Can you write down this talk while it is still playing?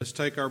Let's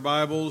take our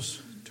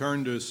Bibles,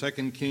 turn to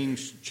 2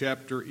 Kings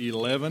chapter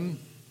 11.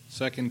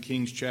 2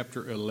 Kings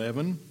chapter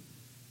 11.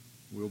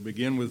 We'll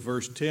begin with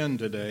verse 10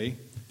 today.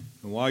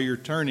 And while you're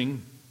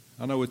turning,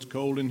 I know it's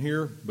cold in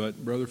here,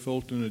 but Brother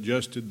Fulton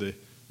adjusted the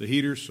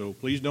heaters, so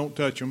please don't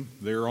touch them.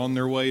 They're on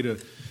their way to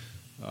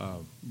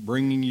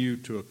bringing you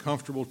to a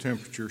comfortable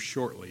temperature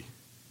shortly.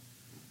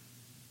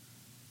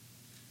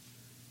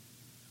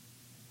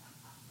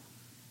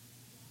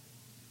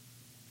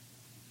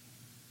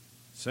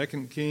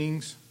 Second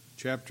Kings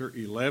chapter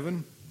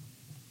 11.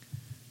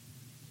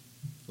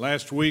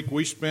 Last week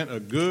we spent a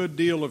good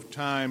deal of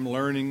time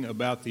learning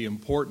about the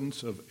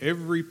importance of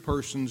every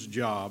person's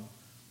job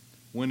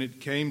when it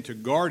came to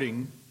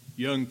guarding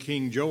young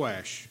King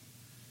Joash,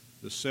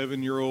 the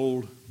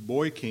 7-year-old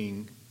boy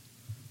king,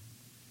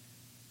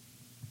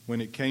 when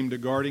it came to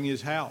guarding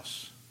his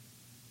house.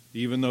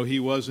 Even though he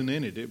wasn't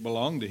in it, it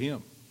belonged to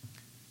him.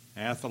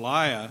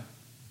 Athaliah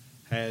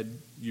had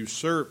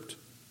usurped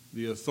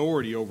the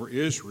authority over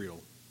Israel.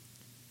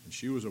 And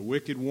she was a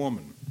wicked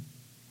woman.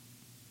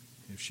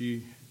 If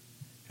she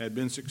had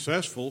been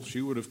successful,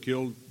 she would have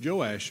killed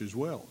Joash as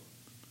well.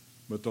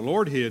 But the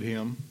Lord hid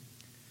him.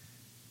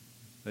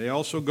 They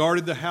also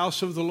guarded the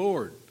house of the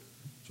Lord.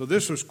 So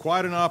this was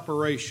quite an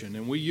operation,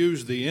 and we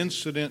used the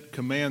incident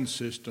command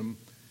system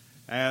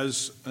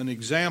as an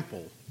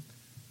example.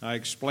 I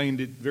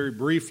explained it very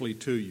briefly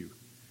to you.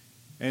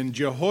 And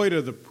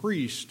Jehoiada the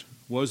priest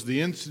was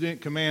the incident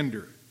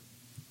commander.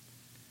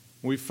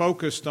 We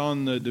focused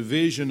on the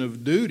division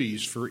of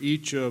duties for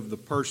each of the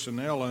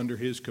personnel under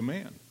his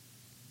command.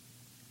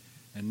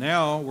 And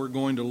now we're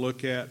going to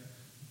look at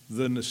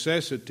the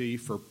necessity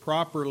for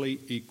properly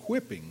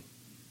equipping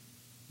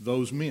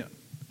those men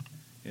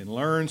and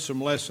learn some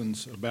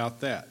lessons about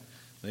that.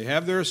 They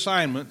have their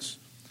assignments.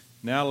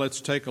 Now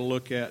let's take a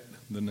look at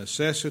the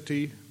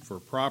necessity for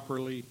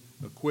properly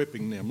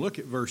equipping them. Look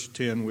at verse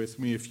 10 with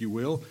me, if you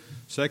will.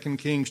 2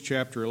 Kings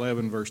chapter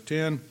 11, verse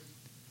 10.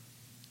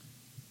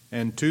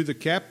 And to the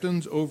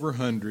captains over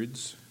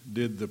hundreds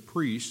did the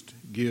priest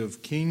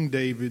give King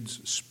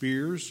David's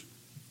spears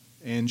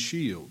and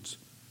shields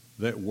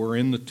that were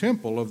in the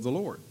temple of the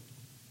Lord.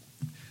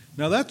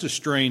 Now that's a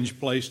strange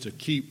place to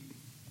keep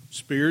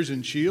spears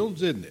and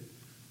shields, isn't it?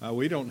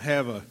 We don't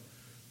have a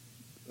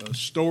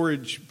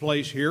storage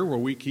place here where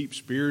we keep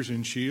spears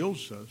and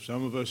shields.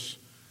 Some of us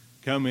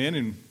come in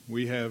and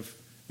we have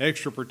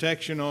extra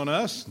protection on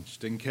us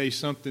just in case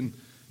something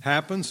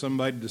happens.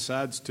 Somebody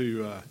decides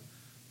to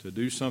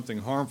do something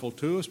harmful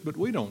to us, but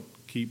we don't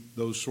keep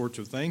those sorts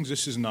of things.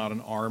 This is not an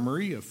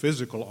armory, a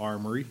physical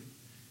armory.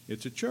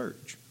 It's a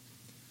church.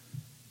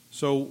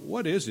 So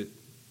what is it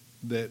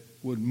that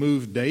would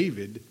move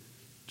David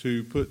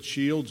to put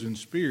shields and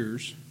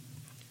spears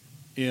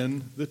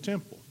in the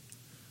temple?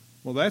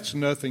 Well, that's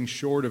nothing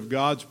short of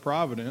God's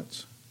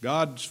providence,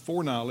 God's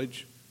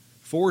foreknowledge,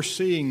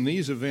 foreseeing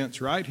these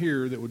events right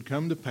here that would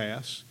come to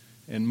pass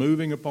and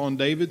moving upon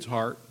David's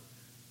heart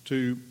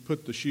to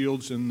put the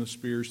shields and the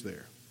spears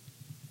there.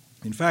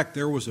 In fact,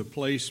 there was a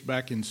place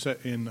back in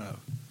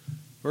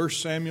 1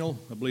 Samuel,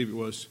 I believe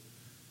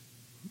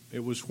it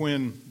was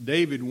when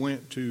David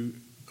went to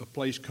a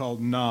place called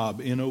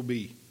Nob,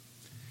 N-O-B.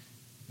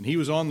 And he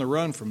was on the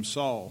run from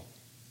Saul.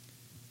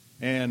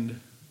 And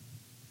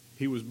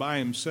he was by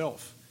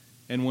himself.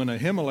 And when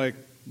Ahimelech,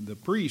 the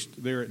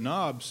priest there at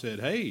Nob, said,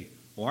 "Hey,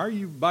 why are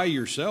you by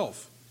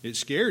yourself?" It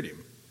scared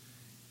him.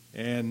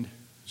 And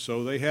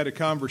so they had a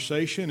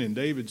conversation, and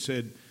David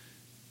said,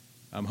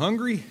 "I'm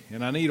hungry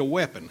and I need a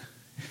weapon."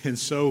 And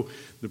so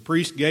the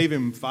priest gave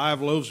him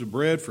 5 loaves of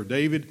bread for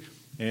David,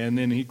 and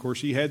then, of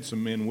course, he had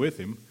some men with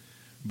him.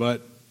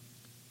 But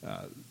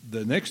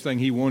the next thing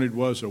he wanted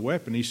was a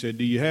weapon. He said,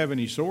 "Do you have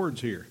any swords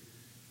here?"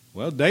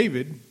 Well,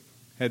 David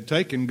had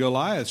taken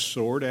Goliath's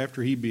sword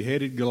after he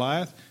beheaded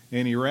Goliath,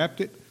 and he wrapped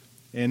it,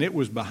 and it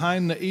was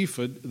behind the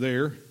ephod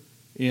there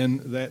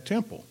in that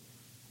temple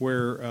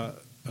where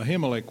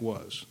Ahimelech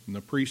was, and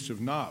the priest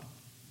of Nob.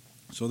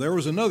 So there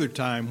was another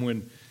time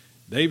when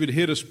David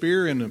hid a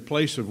spear in a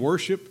place of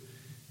worship,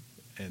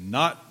 and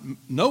not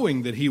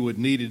knowing that he would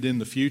need it in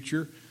the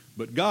future,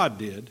 but God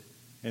did.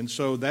 And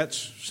so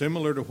that's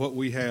similar to what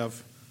we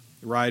have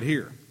right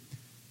here.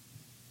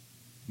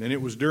 And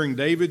it was during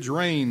David's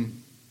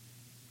reign,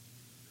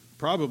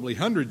 probably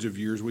hundreds of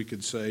years, we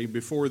could say,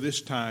 before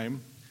this time,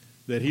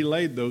 that he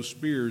laid those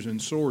spears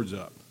and swords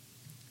up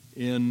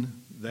in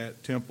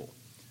that temple.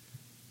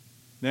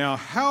 Now,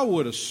 how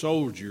would a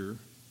soldier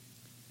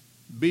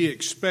be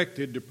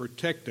expected to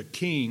protect a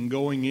king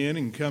going in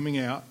and coming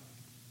out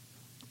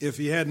if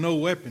he had no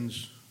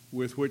weapons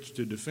with which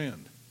to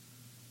defend?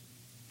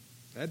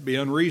 That'd be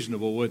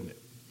unreasonable, wouldn't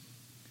it?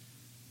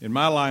 In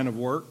my line of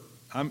work,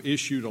 I'm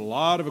issued a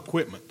lot of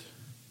equipment,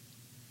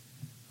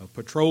 a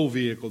patrol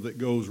vehicle that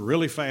goes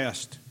really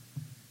fast,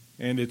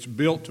 and it's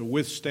built to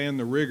withstand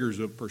the rigors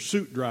of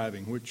pursuit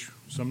driving, which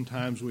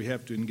sometimes we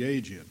have to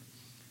engage in.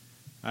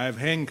 I have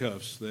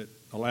handcuffs that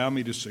allow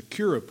me to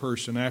secure a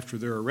person after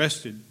they're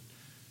arrested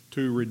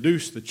to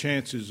reduce the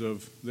chances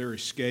of their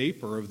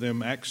escape or of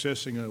them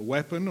accessing a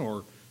weapon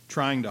or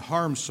trying to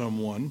harm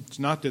someone. It's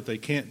not that they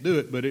can't do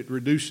it, but it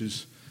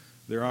reduces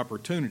their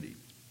opportunity.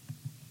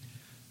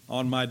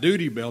 On my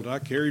duty belt, I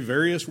carry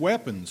various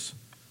weapons,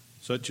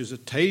 such as a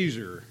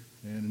taser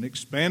and an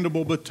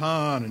expandable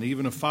baton and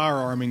even a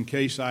firearm in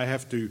case I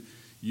have to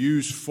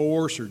use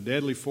force or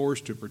deadly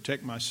force to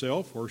protect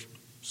myself or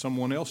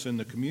someone else in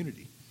the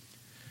community.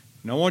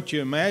 Now, I want you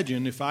to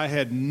imagine if I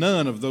had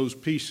none of those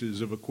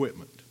pieces of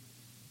equipment.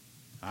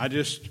 I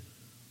just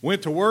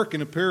went to work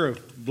in a pair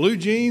of blue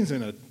jeans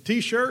and a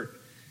T-shirt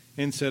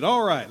and said,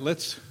 all right,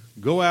 let's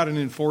go out and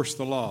enforce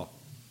the law.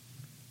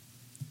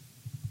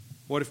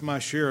 What if my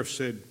sheriff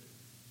said,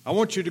 I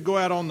want you to go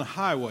out on the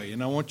highway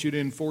and I want you to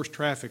enforce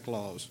traffic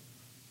laws,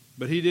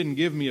 but he didn't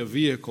give me a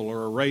vehicle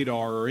or a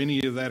radar or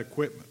any of that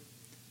equipment?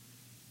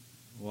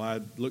 Well,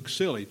 I'd look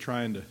silly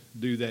trying to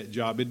do that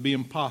job. It'd be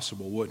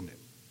impossible, wouldn't it?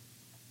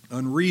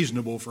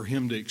 Unreasonable for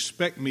him to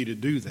expect me to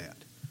do that.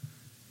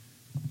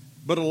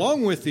 But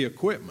along with the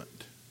equipment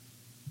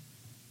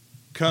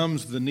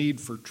comes the need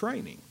for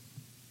training.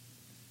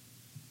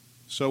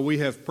 So we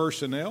have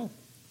personnel,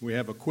 we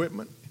have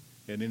equipment,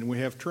 and then we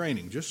have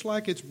training, just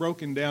like it's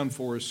broken down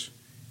for us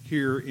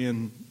here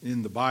in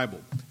the Bible.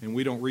 And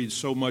we don't read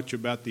so much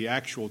about the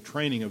actual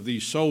training of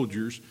these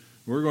soldiers.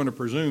 We're going to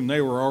presume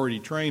they were already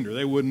trained or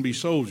they wouldn't be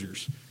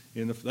soldiers.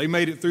 They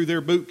made it through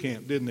their boot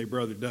camp, didn't they,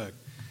 Brother Doug?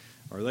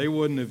 Or they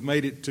wouldn't have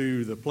made it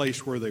to the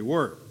place where they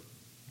were.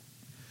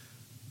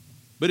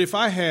 But if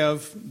I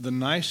have the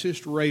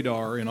nicest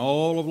radar in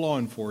all of law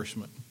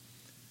enforcement,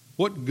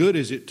 what good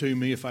is it to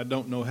me if I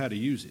don't know how to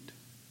use it?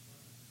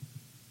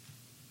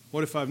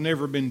 What if I've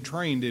never been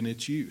trained in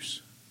its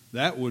use?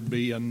 That would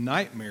be a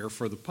nightmare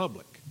for the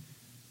public,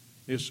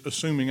 it's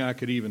assuming I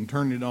could even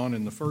turn it on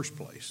in the first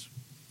place.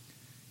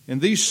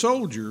 And these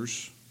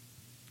soldiers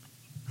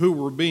who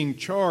were being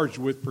charged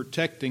with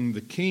protecting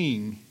the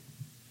king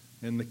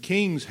and the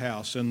king's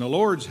house and the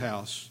Lord's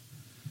house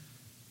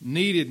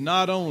needed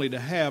not only to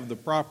have the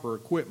proper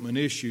equipment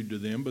issued to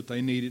them, but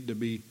they needed to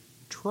be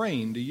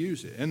trained to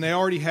use it. And they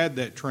already had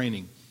that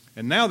training.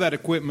 And now that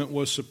equipment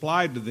was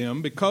supplied to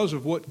them because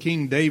of what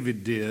King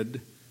David did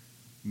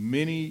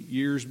many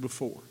years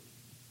before.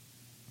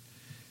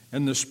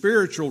 And the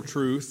spiritual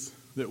truth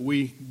that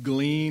we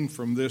glean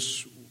from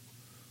this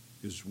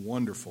is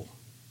wonderful.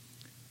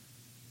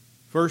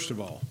 First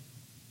of all,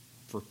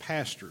 for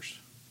pastors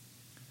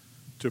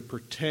to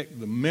protect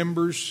the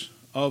members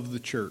of the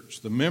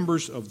church, the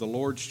members of the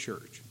Lord's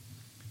church,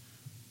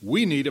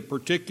 we need a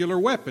particular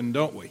weapon,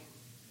 don't we?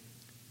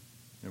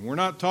 And we're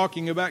not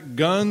talking about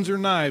guns or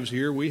knives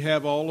here. We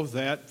have all of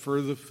that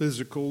for the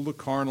physical, the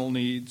carnal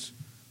needs,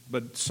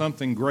 but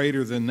something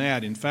greater than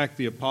that. In fact,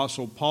 the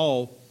Apostle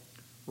Paul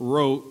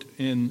wrote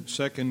in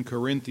 2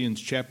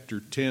 Corinthians chapter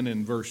 10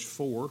 and verse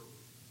 4,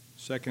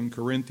 2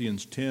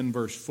 Corinthians 10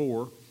 verse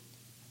 4,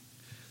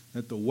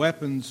 that the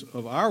weapons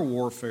of our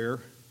warfare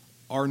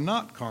are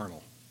not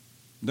carnal.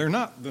 They're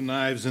not the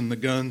knives and the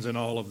guns and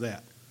all of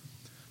that,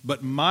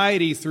 but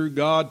mighty through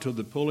God to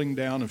the pulling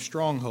down of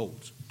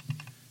strongholds.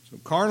 So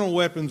carnal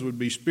weapons would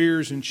be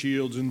spears and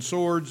shields and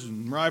swords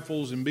and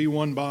rifles and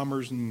B-1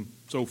 bombers and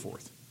so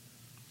forth.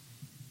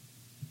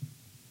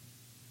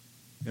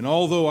 And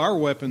although our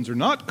weapons are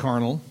not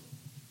carnal,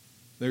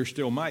 they're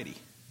still mighty.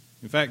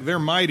 In fact, they're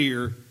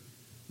mightier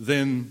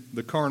than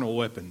the carnal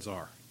weapons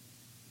are.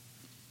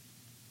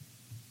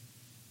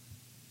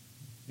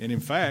 And in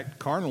fact,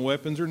 carnal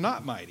weapons are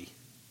not mighty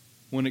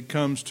when it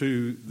comes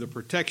to the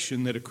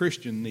protection that a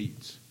Christian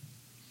needs.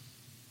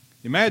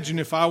 Imagine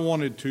if I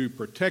wanted to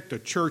protect a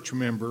church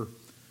member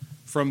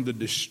from the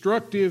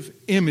destructive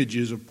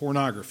images of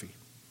pornography.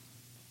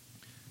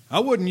 I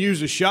wouldn't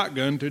use a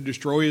shotgun to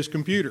destroy his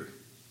computer.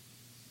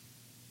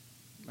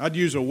 I'd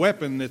use a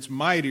weapon that's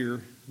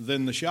mightier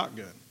than the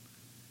shotgun,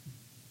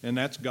 and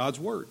that's God's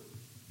Word.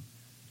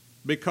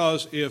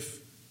 Because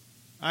if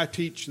I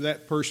teach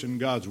that person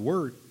God's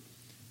Word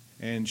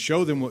and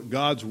show them what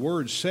God's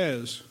Word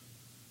says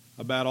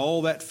about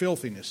all that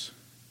filthiness,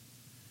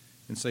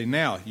 and say,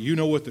 now, you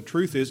know what the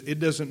truth is. It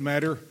doesn't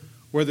matter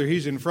whether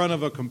he's in front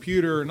of a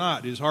computer or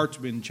not. His heart's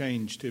been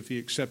changed if he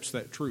accepts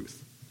that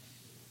truth.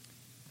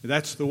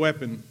 That's the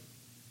weapon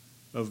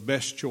of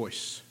best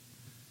choice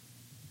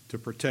to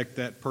protect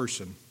that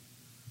person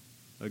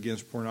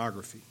against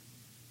pornography.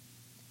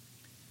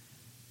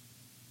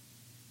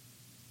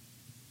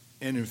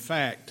 And in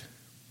fact,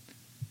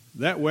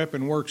 that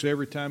weapon works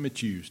every time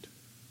it's used.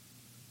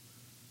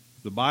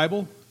 The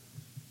Bible,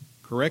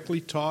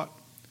 correctly taught,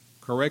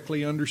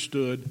 correctly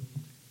understood,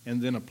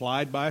 and then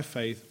applied by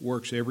faith,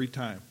 works every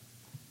time.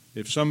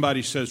 If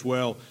somebody says,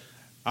 well,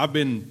 I've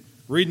been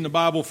reading the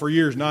Bible for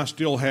years and I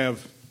still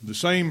have the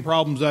same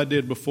problems I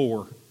did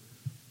before.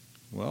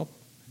 Well,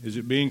 is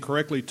it being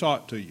correctly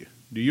taught to you?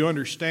 Do you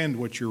understand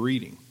what you're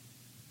reading?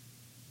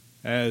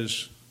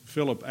 As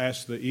Philip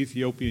asked the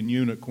Ethiopian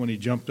eunuch when he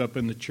jumped up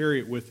in the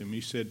chariot with him,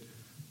 he said,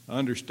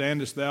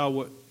 understandest thou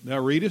what thou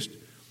readest?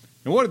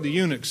 And what did the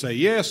eunuch say?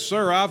 Yes,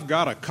 sir, I've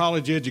got a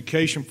college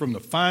education from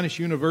the finest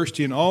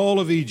university in all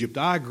of Egypt.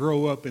 I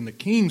grew up in the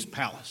king's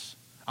palace.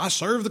 I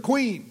serve the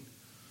queen.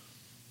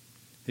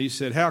 He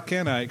said, how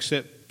can I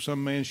except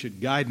some man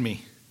should guide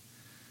me?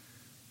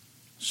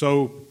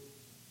 So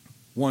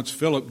once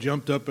Philip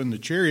jumped up in the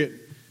chariot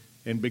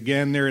and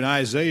began there in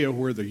Isaiah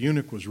where the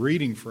eunuch was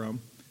reading from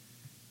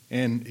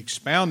and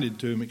expounded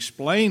to him,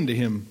 explained to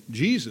him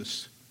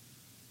Jesus,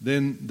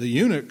 then the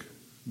eunuch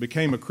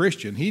became a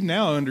Christian. He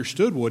now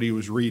understood what he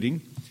was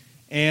reading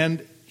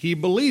and he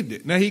believed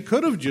it. Now he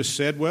could have just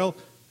said, well,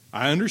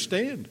 I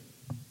understand.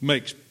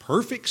 Makes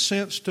perfect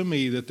sense to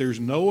me that there's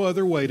no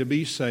other way to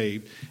be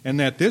saved and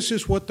that this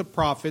is what the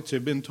prophets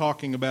have been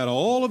talking about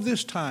all of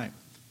this time.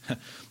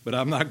 But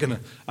I'm not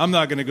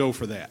going to go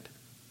for that.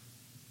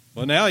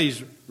 Well, now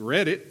he's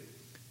read it.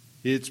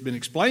 It's been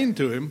explained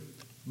to him,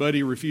 but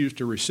he refused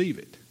to receive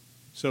it.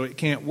 So it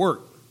can't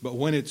work. But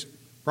when it's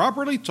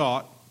properly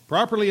taught,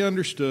 properly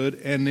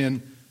understood, and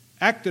then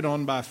acted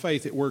on by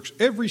faith, it works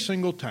every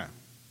single time.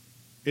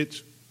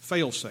 It's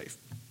fail-safe.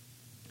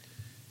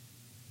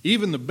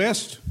 Even the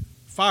best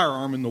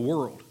firearm in the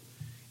world,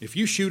 if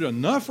you shoot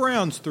enough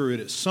rounds through it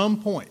at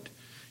some point,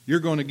 you're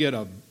going to get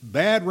a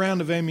bad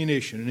round of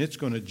ammunition, and it's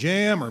going to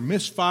jam or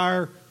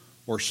misfire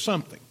or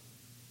something.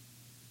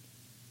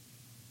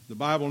 The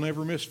Bible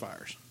never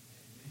misfires.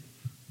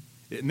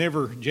 It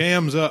never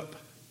jams up,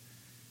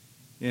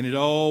 and it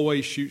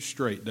always shoots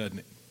straight, doesn't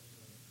it?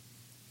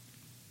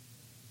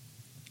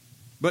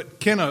 But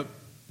can a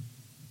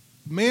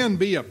man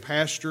be a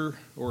pastor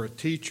or a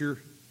teacher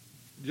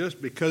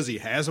just because he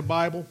has a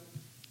Bible?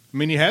 I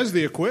mean, he has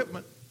the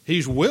equipment.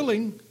 He's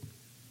willing.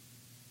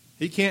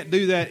 He can't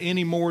do that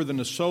any more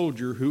than a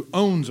soldier who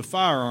owns a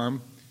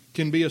firearm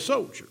can be a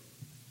soldier.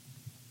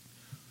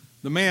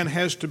 The man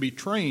has to be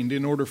trained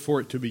in order for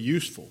it to be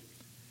useful.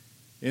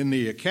 In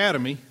the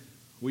academy,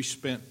 we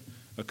spent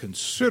a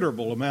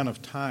considerable amount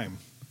of time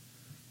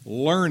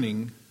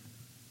learning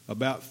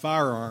about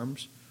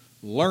firearms,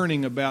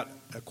 learning about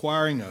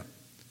acquiring a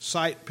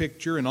sight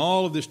picture and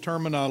all of this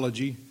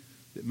terminology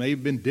that may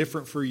have been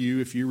different for you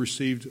if you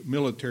received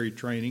military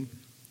training.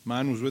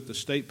 Mine was with the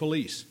state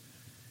police.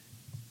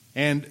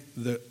 And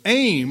the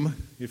aim,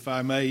 if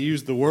I may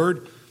use the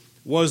word,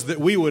 was that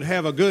we would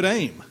have a good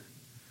aim,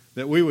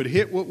 that we would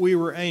hit what we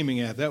were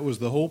aiming at. That was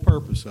the whole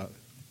purpose of it,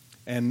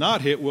 and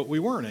not hit what we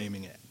weren't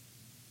aiming at.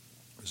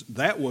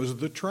 That was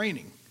the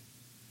training.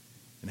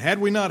 And had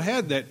we not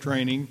had that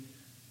training,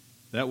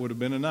 that would have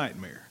been a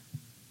nightmare.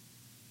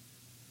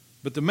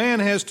 But the man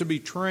has to be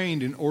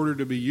trained in order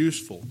to be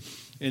useful.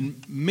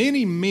 And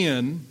many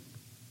men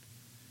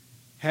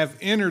have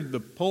entered the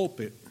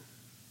pulpit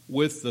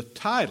with the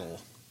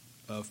title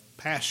of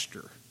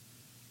pastor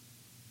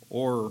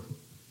or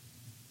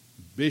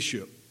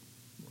bishop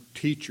or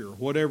teacher,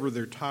 whatever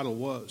their title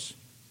was.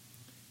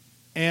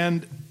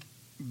 And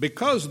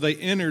because they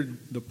entered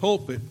the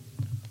pulpit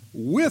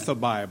with a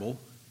Bible,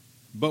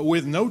 but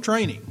with no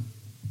training,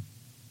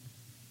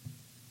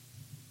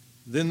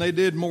 then they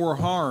did more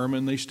harm,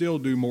 and they still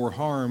do more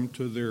harm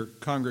to their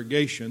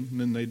congregation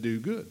than they do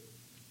good.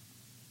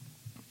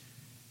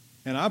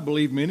 And I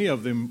believe many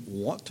of them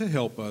want to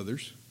help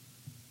others,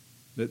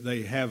 that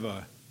they have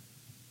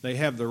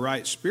the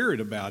right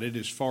spirit about it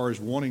as far as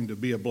wanting to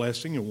be a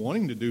blessing and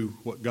wanting to do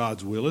what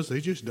God's will is.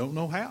 They just don't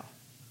know how.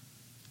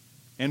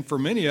 And for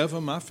many of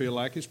them, I feel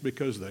like it's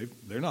because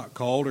they're not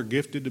called or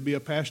gifted to be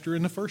a pastor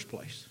in the first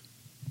place.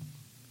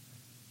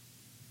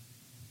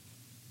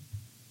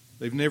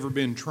 They've never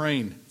been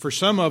trained. For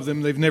some of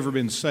them, they've never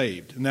been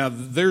saved. Now,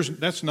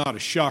 that's not a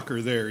shocker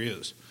there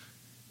is.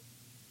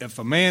 If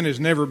a man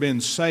has never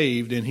been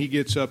saved and he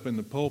gets up in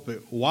the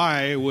pulpit,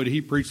 why would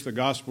he preach the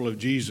gospel of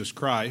Jesus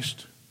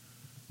Christ?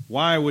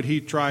 Why would he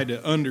try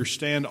to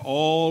understand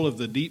all of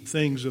the deep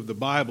things of the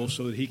Bible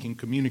so that he can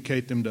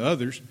communicate them to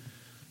others?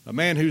 A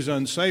man who's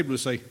unsaved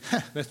would say,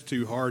 that's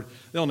too hard.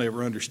 They'll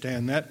never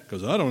understand that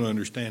because I don't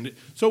understand it.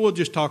 So we'll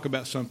just talk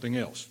about something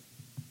else.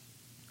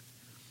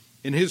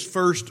 In his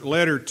first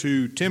letter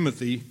to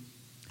Timothy,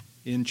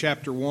 in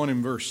chapter 1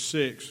 and verse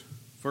 6,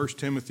 1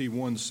 Timothy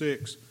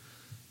 1:6,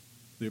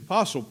 the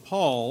Apostle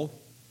Paul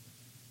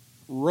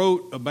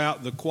wrote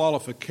about the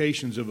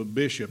qualifications of a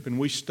bishop, and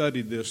we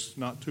studied this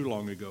not too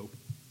long ago.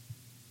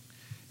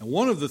 And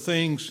one of the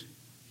things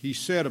he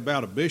said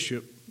about a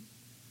bishop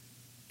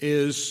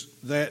is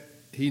that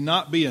he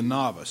not be a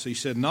novice. He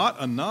said, not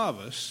a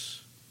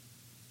novice,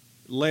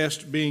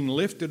 lest being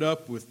lifted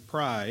up with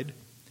pride,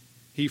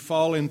 he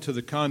fall into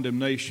the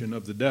condemnation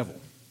of the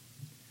devil.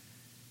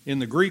 In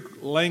the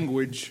Greek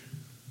language,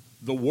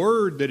 the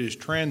word that is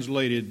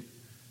translated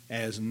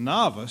as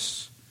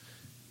novice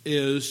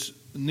is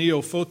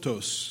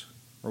neophotos,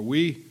 or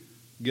we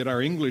get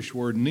our English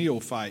word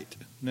neophyte.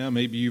 Now,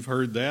 maybe you've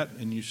heard that,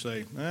 and you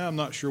say, I'm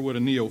not sure what a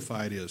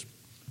neophyte is.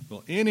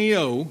 Well,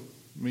 neo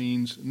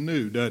means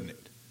new, doesn't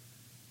it?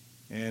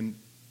 And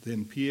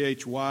then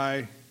phytus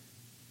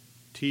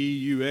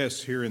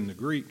here in the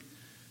Greek,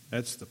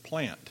 that's the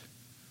plant.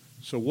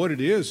 So what it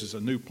is a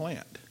new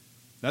plant.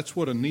 That's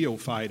what a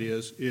neophyte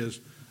is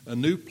a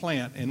new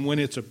plant. And when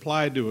it's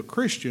applied to a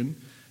Christian,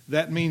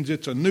 that means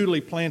it's a newly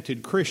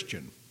planted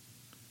Christian,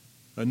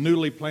 a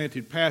newly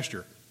planted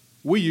pastor.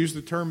 we use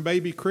the term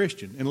baby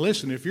Christian. And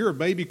listen, if you're a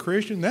baby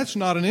Christian, that's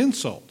not an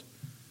insult.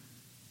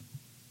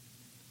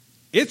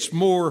 It's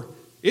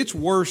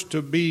worse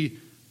to be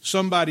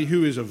somebody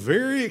who is a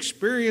very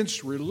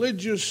experienced,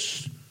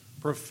 religious,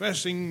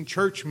 professing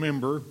church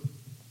member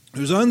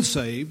who's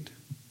unsaved,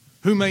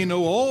 who may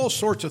know all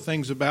sorts of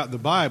things about the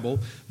Bible,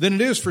 than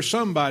it is for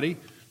somebody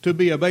to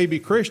be a baby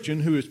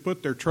Christian who has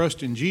put their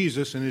trust in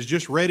Jesus and is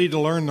just ready to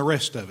learn the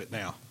rest of it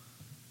now.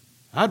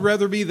 I'd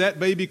rather be that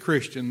baby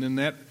Christian than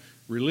that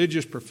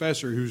religious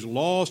professor who's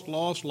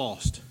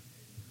lost.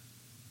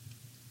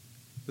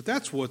 But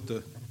that's what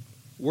the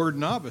word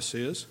novice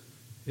is.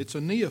 It's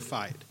a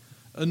neophyte,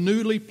 a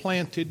newly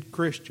planted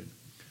Christian.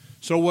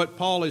 So what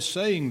Paul is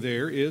saying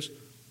there is,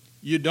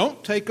 you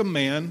don't take a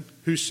man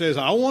who says,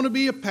 I want to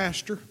be a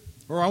pastor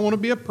or I want to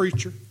be a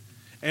preacher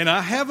and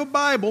I have a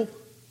Bible,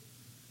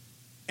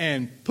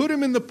 and put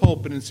him in the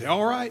pulpit and say,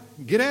 all right,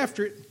 get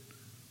after it.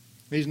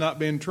 He's not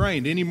been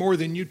trained any more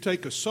than you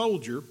take a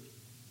soldier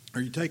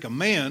or you take a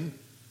man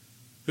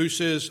who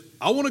says,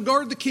 I want to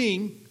guard the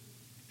king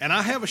and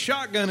I have a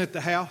shotgun at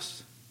the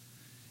house,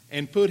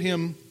 and put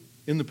him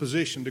in the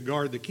position to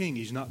guard the king.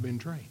 He's not been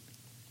trained.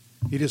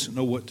 He doesn't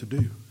know what to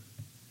do.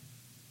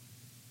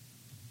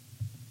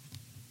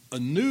 A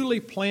newly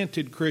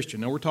planted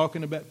Christian, now we're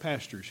talking about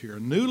pastors here, a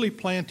newly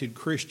planted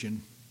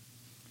Christian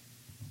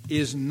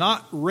is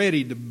not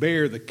ready to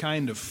bear the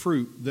kind of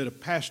fruit that a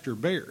pastor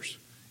bears.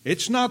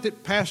 It's not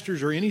that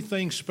pastors are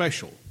anything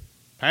special.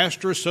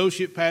 Pastor,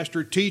 associate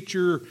pastor,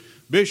 teacher,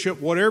 bishop,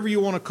 whatever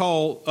you want to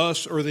call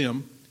us or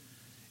them.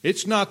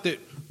 It's not that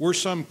we're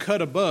some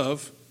cut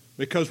above,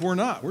 because we're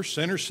not. We're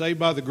sinners saved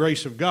by the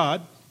grace of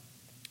God.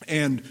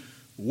 And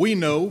we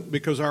know,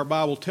 because our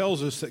Bible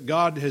tells us, that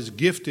God has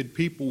gifted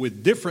people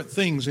with different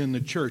things in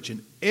the church.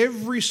 And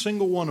every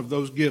single one of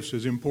those gifts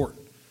is important.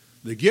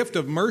 The gift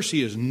of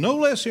mercy is no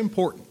less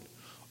important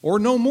or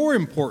no more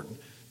important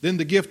than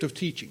the gift of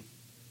teaching.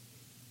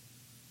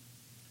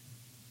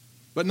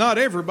 But not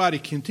everybody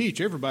can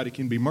teach. Everybody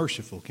can be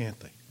merciful, can't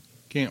they?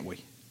 Can't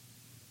we?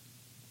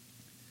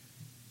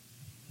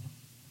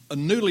 A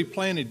newly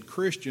planted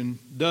Christian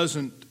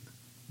doesn't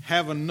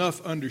have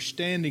enough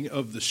understanding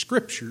of the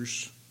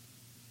Scriptures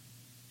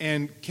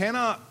and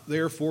cannot,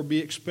 therefore, be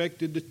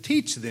expected to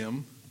teach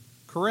them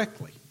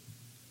correctly.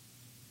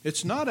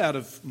 It's not out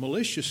of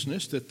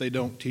maliciousness that they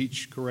don't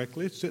teach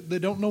correctly. It's that they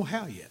don't know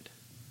how yet.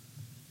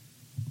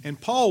 And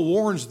Paul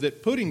warns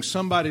that putting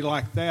somebody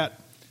like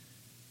that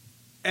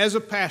as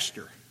a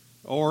pastor,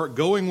 or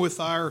going with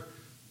our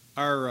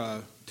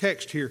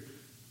text here,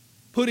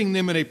 putting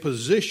them in a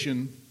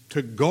position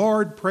to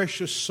guard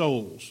precious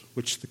souls,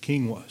 which the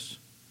king was,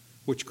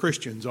 which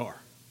Christians are.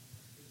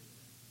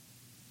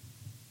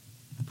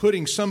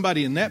 Putting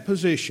somebody in that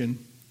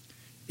position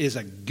is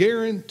a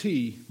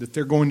guarantee that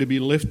they're going to be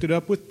lifted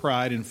up with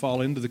pride and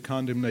fall into the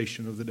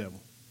condemnation of the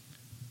devil.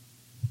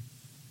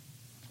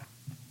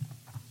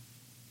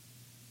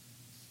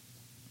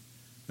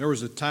 There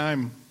was a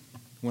time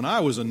when I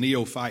was a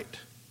neophyte.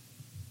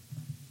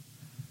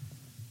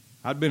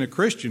 I'd been a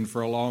Christian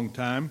for a long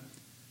time,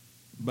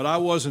 but I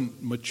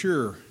wasn't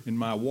mature in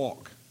my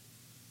walk.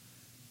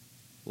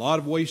 A lot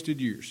of wasted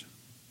years.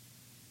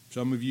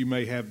 Some of you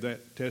may have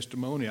that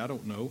testimony, I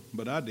don't know,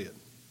 but I did.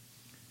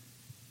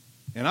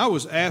 And I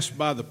was asked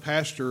by the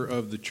pastor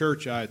of the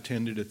church I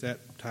attended at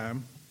that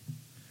time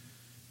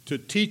to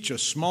teach a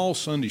small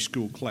Sunday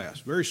school class,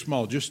 very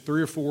small, just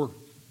 3 or 4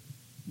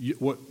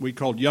 what we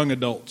called young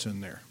adults in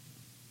there.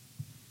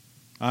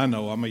 I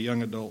know I'm a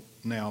young adult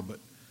now, but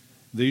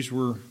these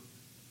were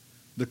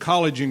the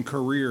college and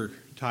career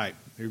type.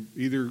 They're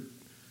either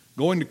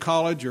going to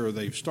college or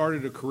they've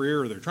started a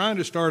career or they're trying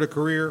to start a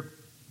career.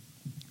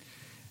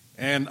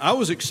 And I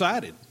was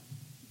excited.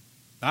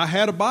 I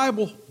had a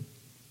Bible.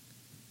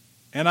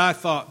 And I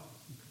thought,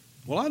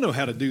 well, I know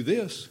how to do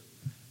this.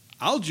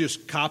 I'll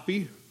just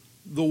copy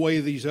the way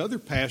these other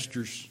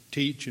pastors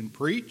teach and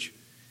preach.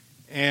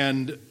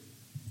 And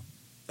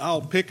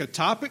I'll pick a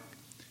topic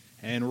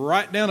and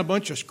write down a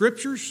bunch of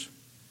scriptures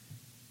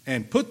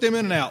and put them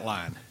in an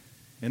outline.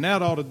 And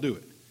that ought to do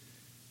it.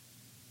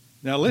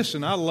 Now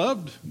listen, I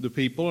loved the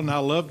people and I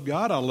loved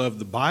God. I loved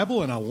the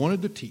Bible and I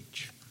wanted to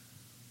teach.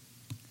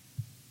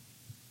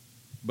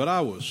 But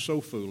I was so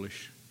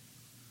foolish.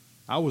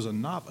 I was a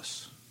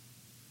novice.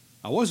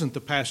 I wasn't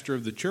the pastor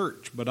of the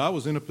church, but I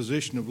was in a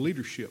position of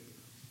leadership.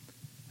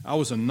 I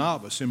was a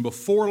novice, and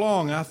before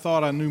long I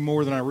thought I knew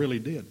more than I really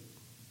did.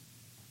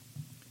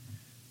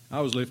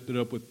 I was lifted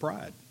up with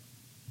pride.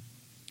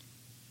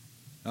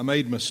 I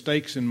made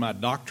mistakes in my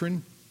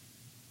doctrine.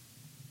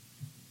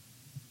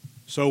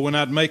 So when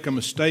I'd make a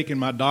mistake in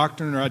my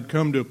doctrine, or I'd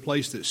come to a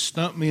place that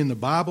stumped me in the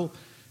Bible,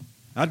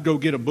 I'd go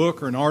get a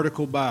book or an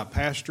article by a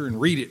pastor and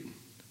read it.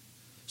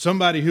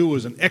 Somebody who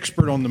was an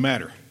expert on the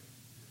matter.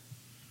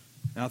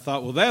 And I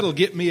thought, well, that'll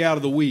get me out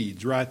of the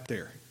weeds right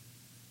there.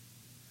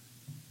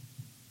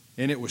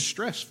 And it was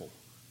stressful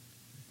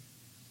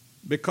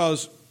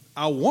because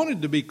I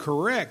wanted to be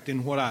correct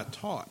in what I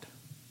taught.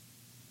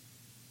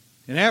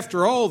 And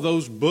after all,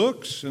 those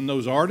books and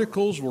those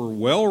articles were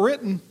well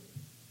written.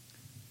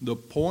 The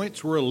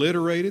points were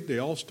alliterated. They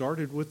all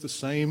started with the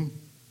same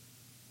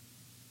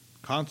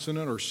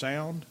consonant or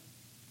sound.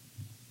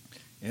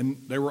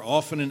 And they were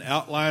often in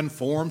outline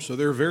form, so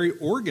they're very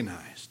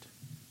organized.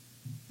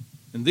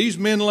 And these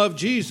men loved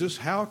Jesus.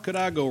 How could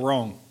I go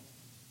wrong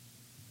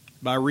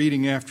by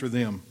reading after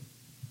them?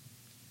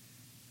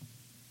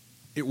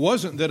 It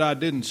wasn't that I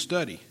didn't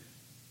study.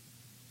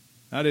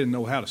 I didn't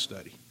know how to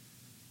study.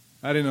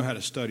 I didn't know how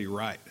to study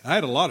right. I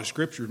had a lot of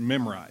scripture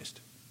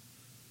memorized,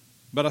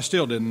 but I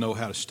still didn't know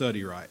how to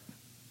study right.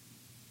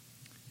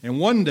 And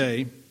one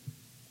day,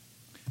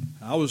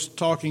 I was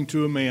talking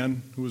to a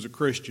man who was a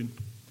Christian,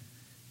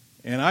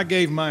 and I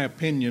gave my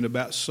opinion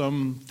about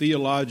some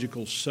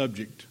theological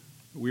subject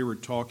we were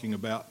talking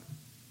about.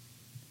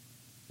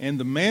 And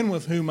the man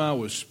with whom I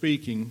was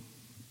speaking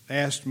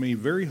asked me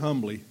very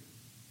humbly,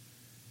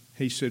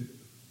 he said,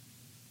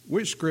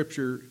 "Which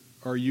scripture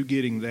are you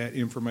getting that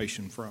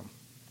information from?"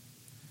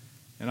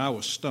 And I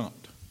was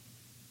stumped.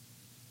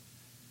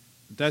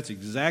 But that's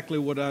exactly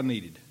what I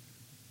needed.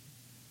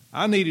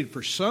 I needed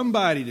for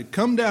somebody to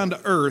come down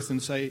to earth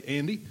and say,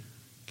 "Andy,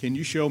 can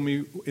you show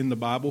me in the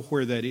Bible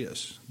where that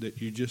is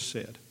that you just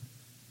said?"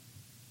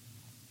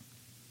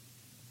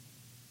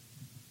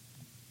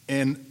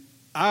 And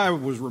I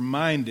was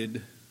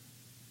reminded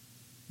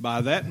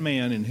by that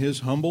man in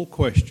his humble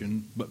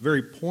question, but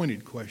very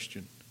pointed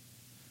question,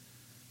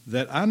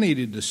 that I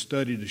needed to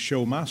study to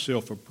show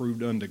myself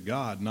approved unto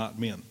God, not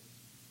men.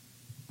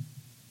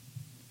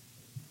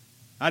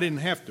 I didn't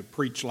have to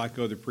preach like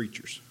other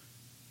preachers.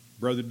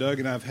 Brother Doug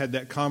and I have had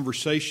that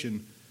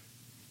conversation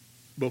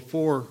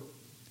before.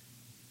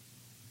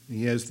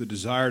 He has the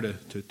desire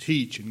to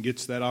teach and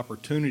gets that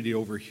opportunity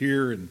over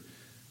here, and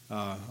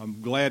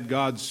I'm glad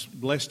God's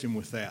blessed him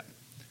with that.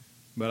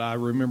 But I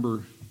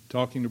remember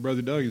talking to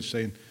Brother Doug and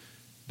saying,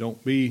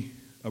 "Don't be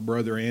a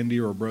Brother Andy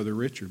or a Brother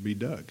Richard, be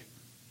Doug.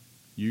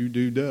 You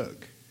do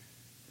Doug."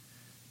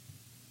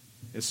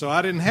 And so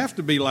I didn't have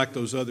to be like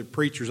those other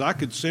preachers. I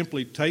could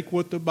simply take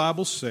what the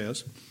Bible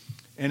says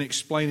and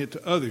explain it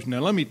to others. Now,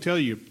 let me tell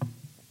you,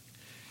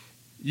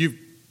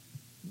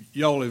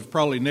 y'all have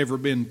probably never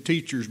been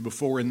teachers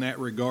before in that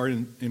regard,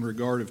 in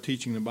regard of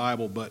teaching the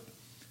Bible, but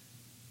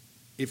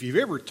if you've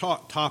ever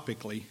taught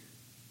topically,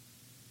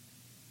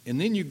 and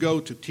then you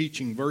go to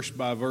teaching verse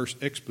by verse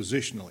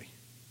expositionally,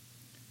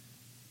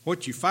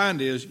 what you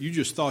find is you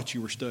just thought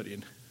you were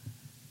studying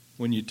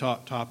when you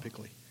taught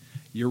topically.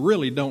 You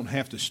really don't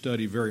have to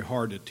study very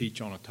hard to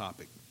teach on a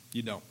topic.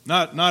 You don't.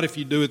 Not if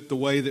you do it the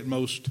way that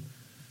most,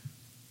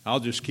 I'll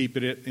just keep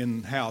it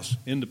in-house,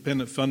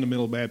 independent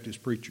fundamental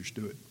Baptist preachers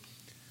do it.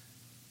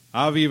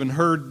 I've even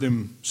heard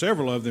them,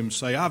 several of them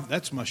say,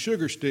 "That's my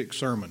sugar stick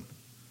sermon."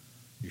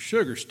 Your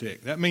sugar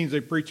stick. That means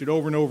they preach it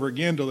over and over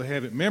again till they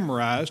have it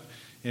memorized.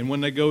 And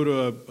when they go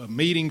to a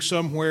meeting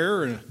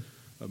somewhere, or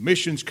a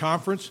missions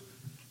conference,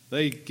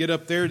 they get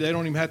up there, they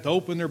don't even have to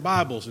open their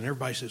Bibles. And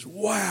everybody says,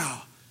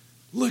 "Wow,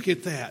 look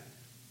at that.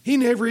 He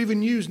never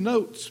even used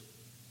notes."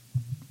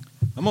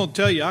 I'm going to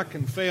tell you, I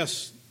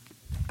confess,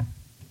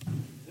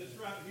 this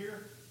right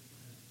here,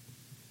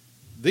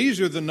 these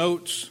are the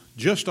notes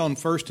just on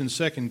 1st and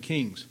 2nd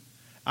Kings.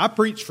 I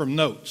preach from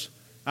notes.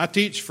 I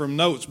teach from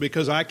notes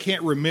because I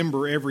can't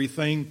remember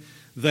everything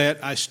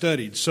that I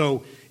studied.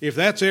 So if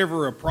that's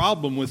ever a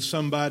problem with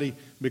somebody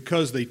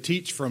because they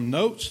teach from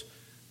notes,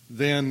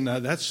 then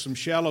that's some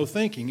shallow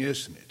thinking,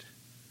 isn't it?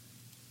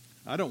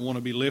 I don't want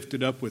to be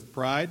lifted up with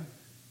pride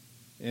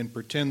and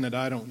pretend that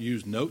I don't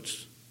use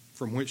notes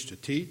from which to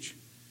teach.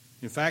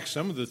 In fact,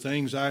 some of the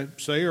things I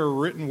say are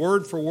written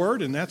word for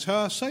word, and that's how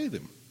I say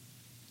them.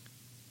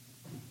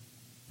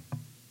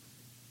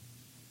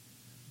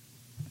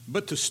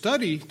 But to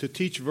study, to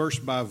teach verse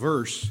by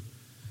verse,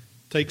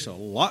 takes a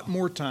lot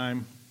more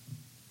time,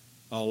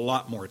 a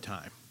lot more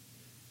time.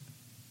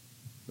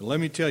 But let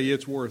me tell you,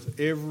 it's worth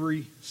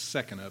every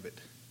second of it.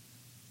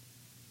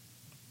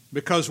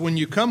 Because when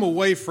you come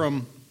away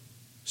from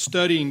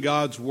studying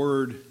God's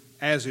Word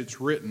as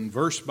it's written,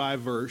 verse by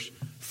verse,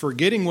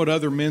 forgetting what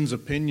other men's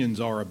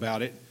opinions are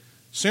about it,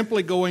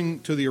 simply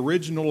going to the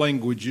original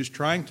languages,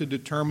 trying to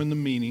determine the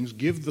meanings,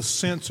 give the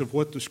sense of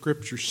what the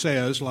Scripture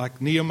says, like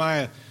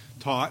Nehemiah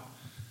taught,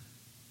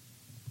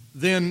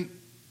 then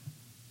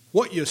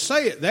what you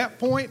say at that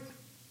point,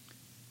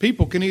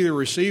 people can either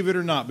receive it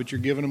or not, but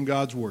you're giving them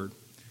God's Word.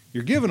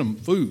 You're giving them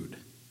food.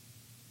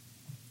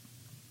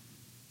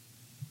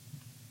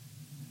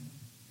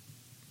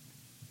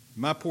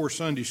 My poor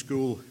Sunday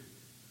school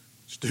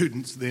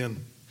students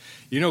then,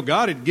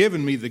 God had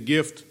given me the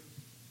gift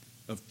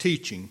of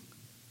teaching,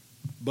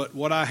 but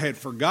what I had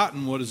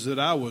forgotten was that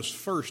I was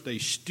first a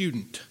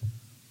student.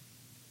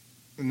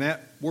 And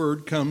that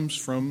word comes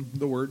from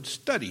the word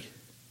study.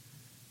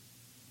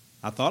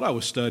 I thought I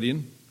was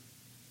studying,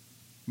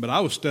 but I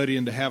was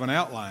studying to have an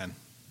outline.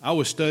 I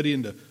was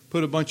studying to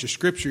put a bunch of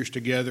scriptures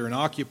together and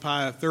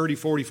occupy 30,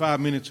 45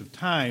 minutes of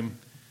time,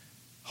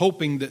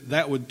 hoping that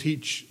that would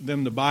teach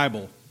them the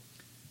Bible.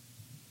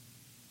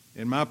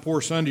 And my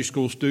poor Sunday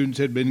school students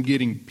had been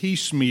getting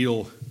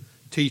piecemeal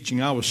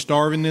teaching. I was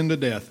starving them to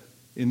death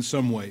in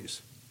some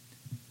ways.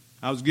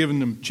 I was giving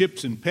them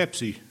chips and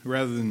Pepsi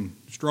rather than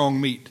strong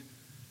meat.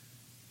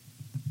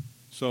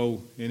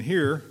 So in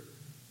here,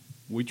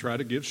 we try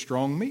to give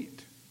strong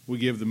meat. We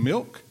give the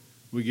milk,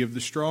 we give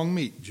the strong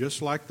meat,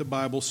 just like the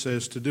Bible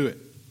says to do it.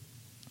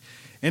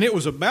 And it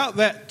was about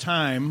that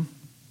time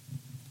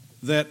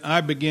that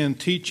I began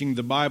teaching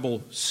the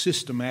Bible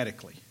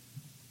systematically,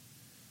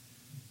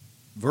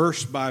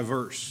 verse by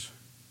verse.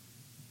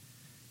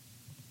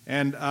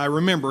 And I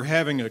remember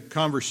having a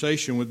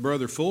conversation with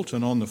Brother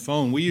Fulton on the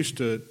phone. We used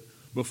to,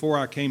 before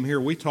I came here,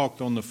 we talked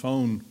on the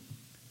phone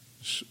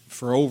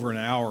for over an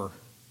hour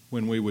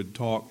when we would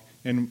talk.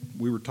 And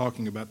we were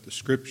talking about the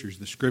Scriptures.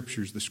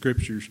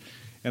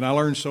 And I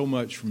learned so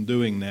much from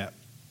doing that.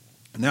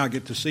 Now I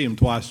get to see him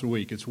twice a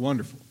week. It's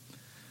wonderful.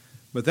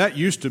 But that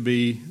used to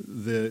be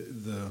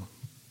the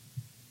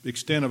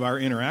extent of our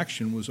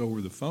interaction was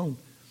over the phone.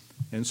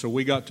 And so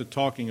we got to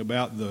talking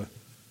about the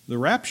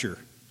rapture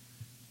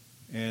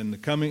and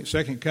the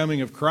second coming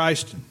of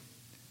Christ.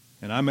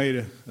 And I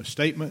made a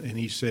statement, and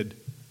he said,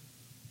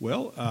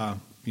 well, I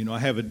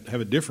have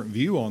a different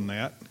view on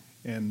that,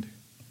 and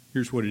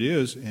here's what it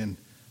is. And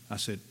I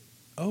said,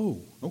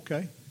 oh,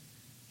 okay.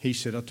 He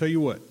said, I'll tell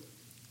you what,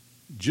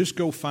 just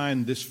go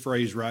find this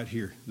phrase right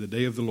here, the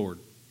day of the Lord.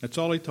 That's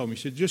all he told me.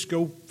 He said, just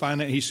go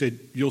find that. He said,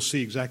 you'll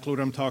see exactly what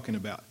I'm talking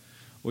about.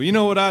 Well, you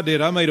know what I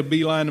did? I made a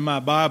beeline to my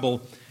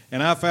Bible,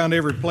 and I found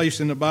every place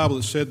in the Bible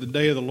that said the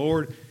day of the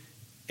Lord.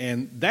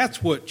 And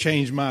that's what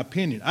changed my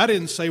opinion. I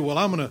didn't say, well,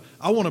 I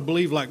want to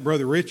believe like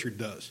Brother Richard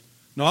does.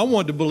 No, I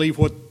wanted to believe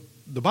what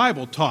the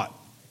Bible taught.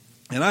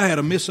 And I had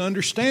a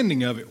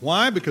misunderstanding of it.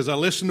 Why? Because I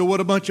listened to what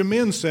a bunch of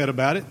men said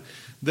about it,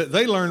 that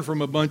they learned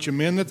from a bunch of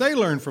men, that they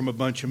learned from a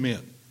bunch of men,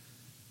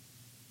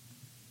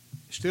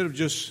 instead of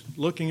just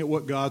looking at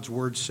what God's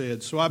Word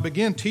said. So I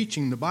began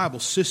teaching the Bible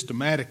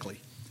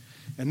systematically.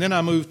 And then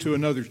I moved to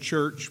another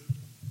church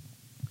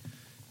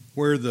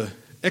where the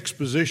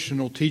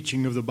expositional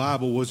teaching of the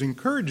Bible was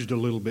encouraged a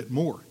little bit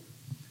more.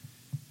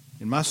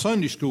 In my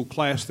Sunday school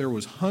class, there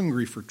was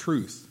hungry for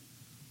truth.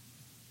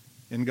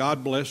 And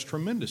God blessed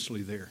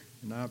tremendously there.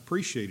 And I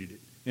appreciated it.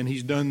 And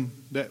He's done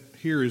that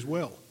here as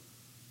well.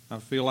 I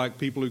feel like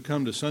people who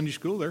come to Sunday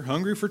school, they're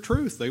hungry for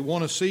truth. They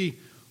want to see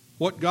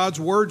what God's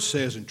Word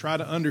says and try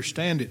to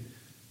understand it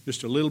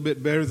just a little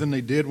bit better than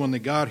they did when they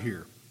got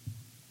here.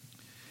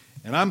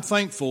 And I'm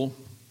thankful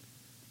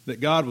that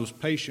God was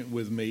patient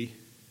with me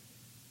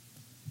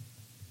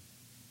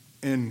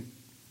and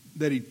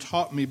that He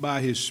taught me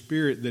by His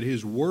Spirit that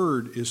His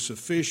Word is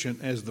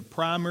sufficient as the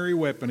primary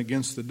weapon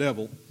against the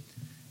devil,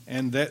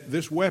 and that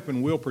this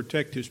weapon will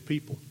protect His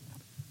people.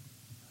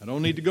 I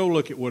don't need to go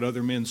look at what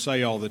other men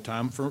say all the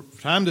time. From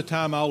time to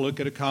time, I'll look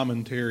at a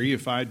commentary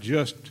if I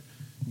just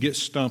get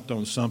stumped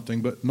on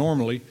something, but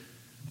normally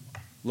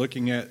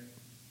looking at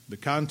the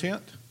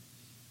content,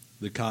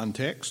 the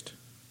context,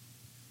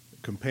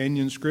 the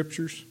companion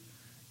scriptures,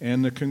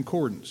 and the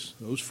concordance.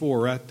 Those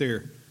four right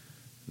there.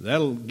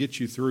 That'll get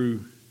you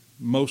through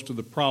most of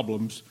the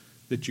problems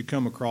that you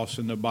come across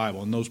in the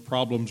Bible, and those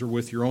problems are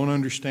with your own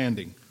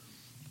understanding.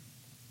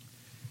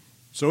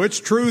 So it's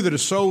true that a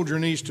soldier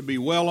needs to be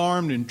well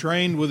armed and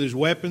trained with his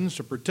weapons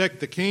to protect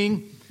the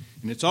king,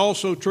 and it's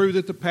also true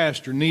that the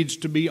pastor needs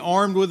to be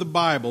armed with the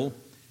Bible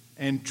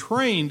and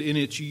trained in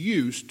its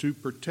use to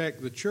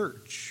protect the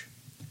church.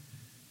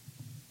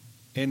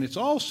 And it's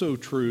also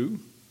true,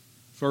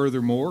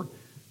 furthermore,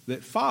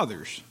 that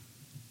fathers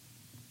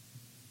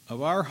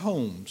of our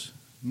homes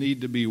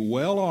need to be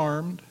well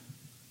armed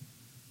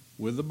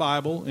with the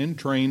Bible and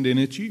trained in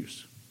its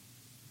use.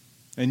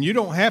 And you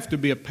don't have to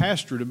be a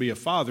pastor to be a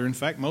father. In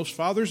fact, most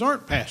fathers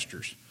aren't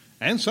pastors.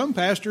 And some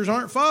pastors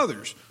aren't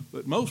fathers.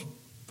 But most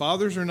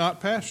fathers are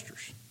not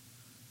pastors.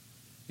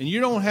 And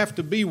you don't have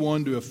to be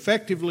one to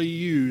effectively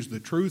use the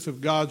truth of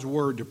God's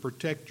Word to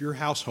protect your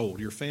household,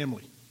 your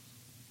family.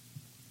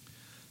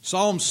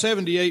 Psalm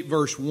 78,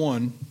 verse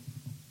 1,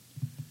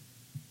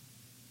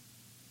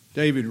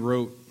 David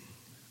wrote,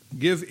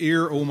 "Give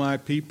ear, O my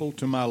people,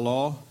 to my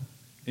law.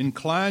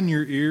 Incline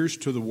your ears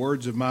to the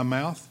words of my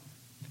mouth."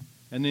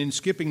 And then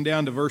skipping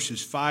down to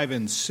verses 5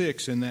 and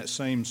 6 in that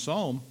same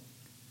psalm,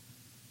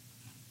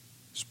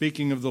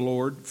 speaking of the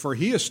Lord, "For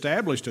he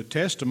established a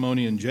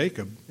testimony in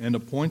Jacob and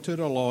appointed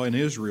a law in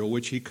Israel,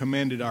 which he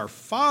commanded our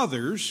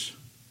fathers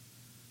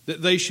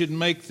that they should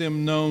make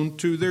them known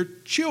to their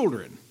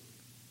children,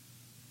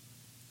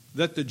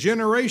 that the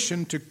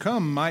generation to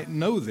come might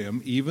know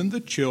them, even the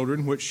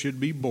children which should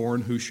be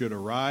born, who should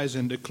arise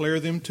and declare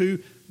them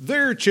to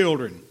their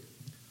children."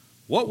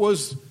 What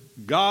was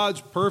God's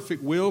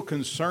perfect will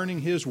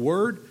concerning His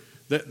Word?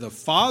 That the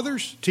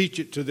fathers teach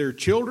it to their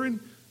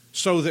children,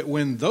 so that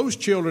when those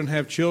children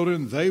have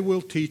children, they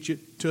will teach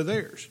it to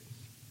theirs.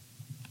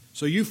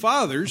 So you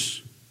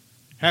fathers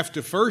have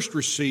to first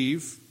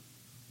receive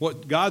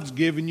what God's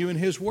given you in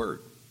His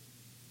Word.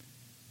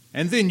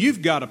 And then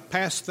you've got to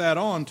pass that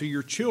on to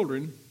your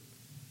children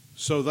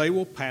so they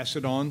will pass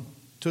it on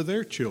to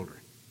their children.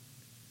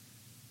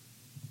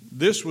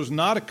 This was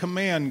not a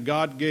command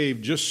God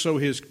gave just so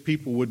His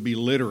people would be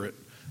literate.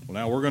 Well,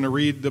 now we're going to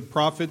read the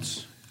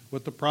prophets.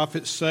 what the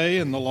prophets say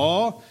in the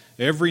law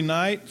every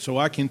night so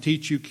I can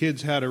teach you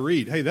kids how to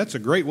read. Hey, that's a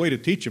great way to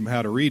teach them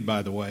how to read,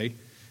 by the way,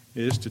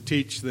 is to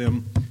teach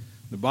them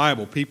the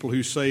Bible. People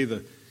who say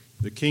the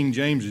King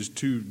James is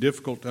too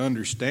difficult to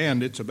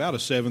understand, it's about a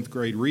 7th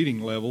grade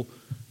reading level,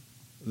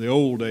 the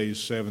old days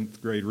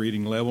 7th grade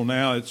reading level.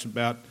 Now it's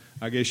about,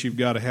 I guess you've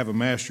got to have a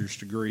master's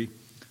degree.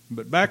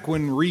 But back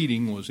when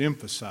reading was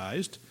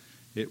emphasized,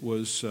 it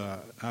was,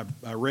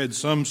 I read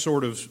some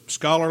sort of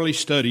scholarly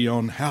study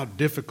on how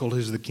difficult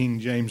is the King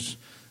James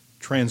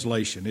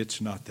translation. It's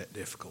not that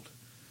difficult.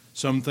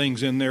 Some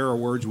things in there are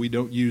words we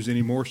don't use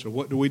anymore, so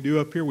what do we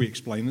do up here? We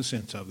explain the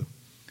sense of them,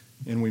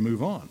 and we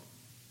move on.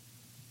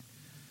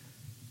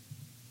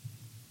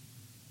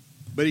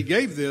 But he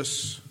gave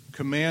this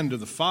command to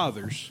the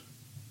fathers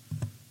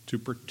to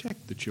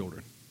protect the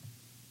children.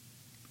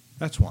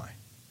 That's why.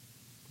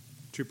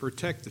 To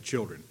protect the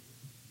children.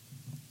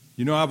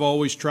 You know, I've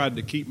always tried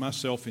to keep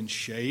myself in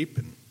shape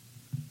and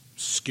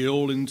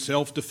skilled in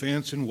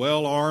self-defense and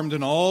well-armed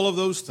and all of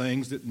those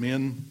things that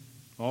men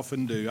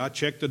often do. I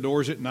check the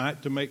doors at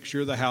night to make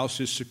sure the house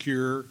is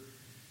secure.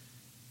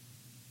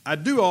 I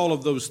do all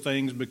of those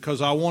things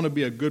because I want to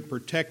be a good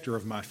protector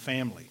of my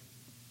family.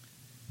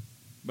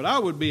 But I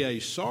would be a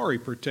sorry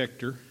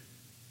protector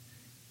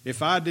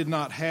if I did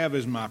not have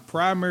as my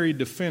primary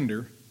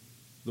defender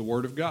the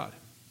Word of God.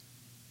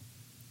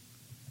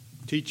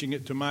 Teaching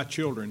it to my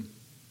children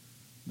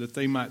that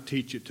they might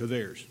teach it to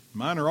theirs.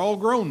 Mine are all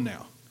grown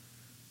now.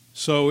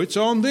 So it's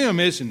on them,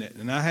 isn't it?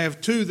 And I have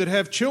 2 that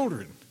have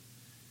children.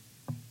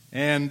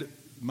 And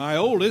my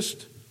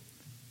oldest,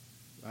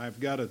 I've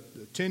got a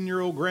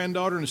 10-year-old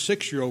granddaughter and a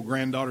 6-year-old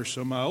granddaughter.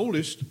 So my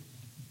oldest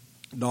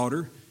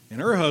daughter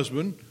and her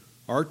husband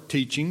are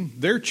teaching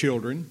their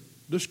children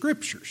the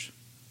Scriptures.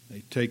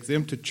 They take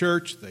them to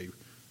church, they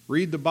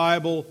read the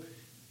Bible,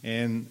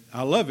 and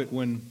I love it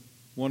when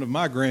one of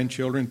my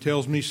grandchildren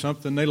tells me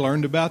something they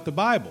learned about the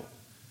Bible.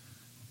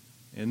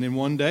 And then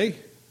one day,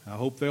 I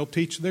hope they'll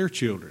teach their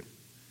children.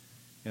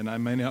 And I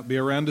may not be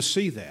around to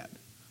see that.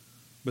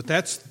 But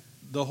that's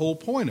the whole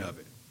point of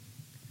it.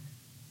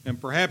 And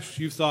perhaps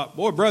you thought,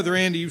 boy, Brother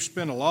Andy, you've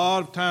spent a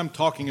lot of time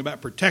talking about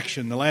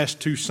protection the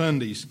last 2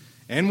 Sundays.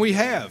 And we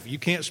have. You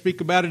can't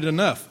speak about it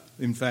enough,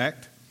 in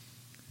fact.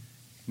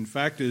 In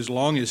fact, as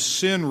long as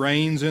sin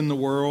reigns in the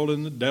world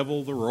and the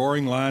devil, the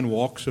roaring lion,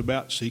 walks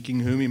about seeking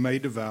whom he may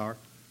devour,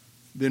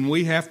 then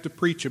we have to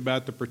preach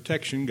about the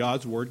protection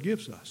God's Word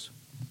gives us.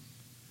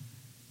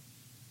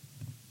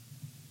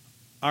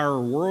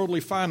 Our worldly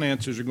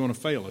finances are going to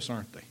fail us,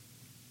 aren't they?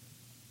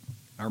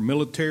 Our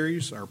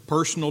militaries, our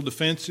personal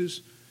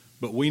defenses,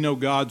 but we know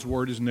God's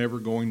Word is never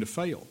going to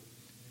fail.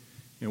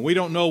 And we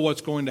don't know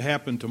what's going to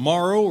happen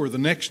tomorrow or the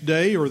next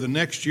day or the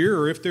next year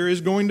or if there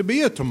is going to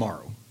be a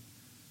tomorrow.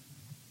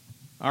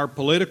 Our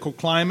political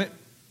climate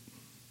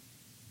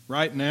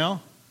right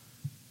now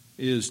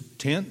is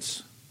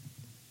tense.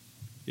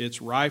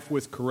 It's rife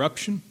with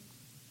corruption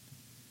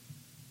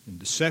and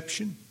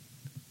deception.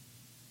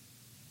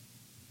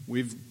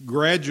 We've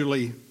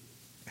gradually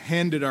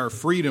handed our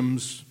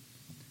freedoms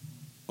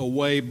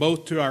away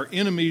both to our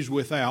enemies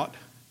without,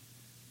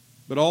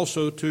 but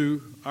also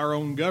to our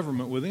own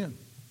government within.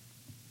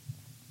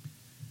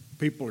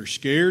 People are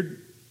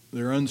scared.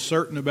 They're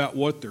uncertain about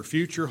what their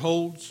future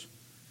holds.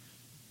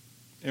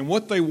 And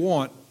what they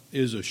want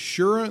is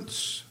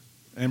assurance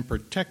and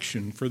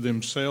protection for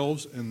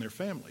themselves and their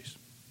families.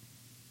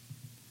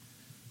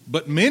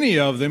 But many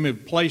of them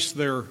have placed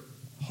their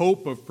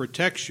hope of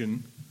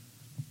protection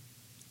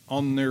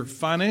on their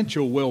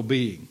financial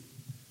well-being.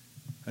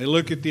 They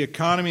look at the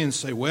economy and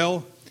say,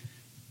 well,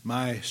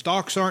 my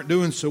stocks aren't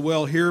doing so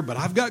well here, but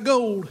I've got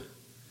gold,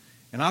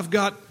 and I've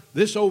got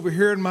this over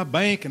here in my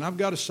bank, and I've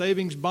got a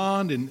savings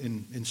bond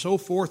and so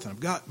forth, and I've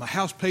got my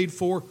house paid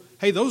for.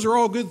 Hey, those are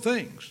all good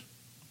things.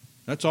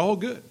 That's all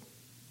good.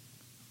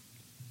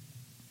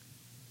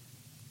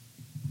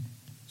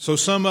 So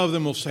some of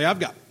them will say, I've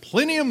got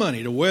plenty of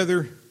money to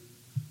weather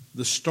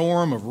the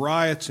storm of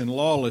riots and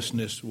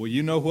lawlessness. Well,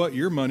 you know what?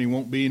 Your money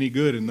won't be any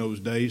good in those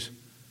days.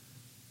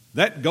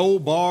 That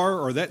gold bar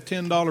or that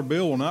 $10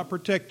 bill will not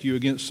protect you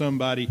against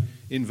somebody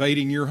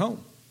invading your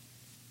home.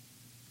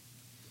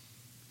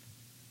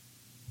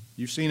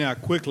 You've seen how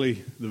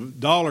quickly the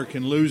dollar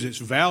can lose its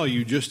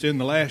value just in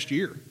the last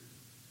year.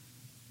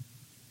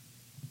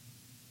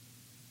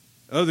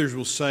 Others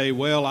will say,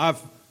 well,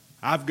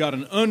 I've got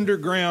an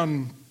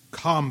underground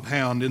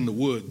compound in the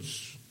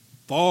woods,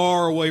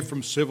 far away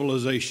from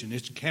civilization.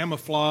 It's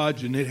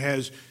camouflaged and it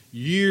has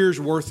years'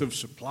 worth of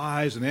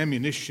supplies and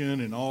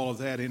ammunition and all of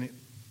that in it.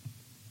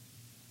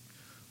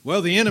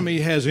 Well, the enemy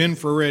has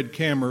infrared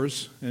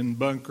cameras and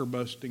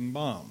bunker-busting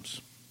bombs.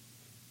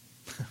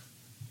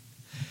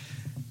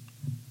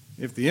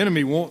 If the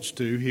enemy wants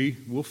to, he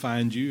will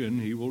find you and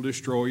he will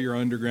destroy your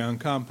underground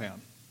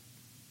compound.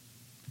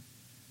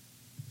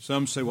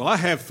 Some say, well, I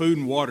have food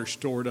and water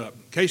stored up.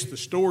 In case the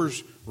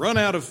stores run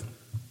out of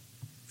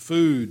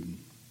food,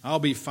 I'll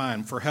be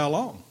fine. For how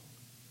long?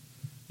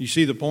 You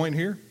see the point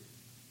here?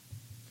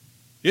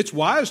 It's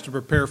wise to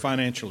prepare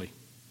financially.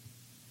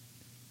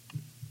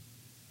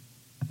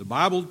 The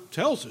Bible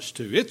tells us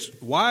to. It's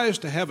wise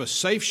to have a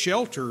safe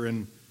shelter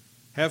and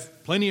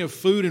have plenty of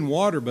food and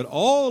water, but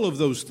all of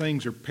those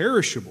things are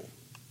perishable.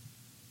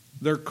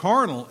 They're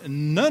carnal,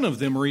 and none of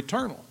them are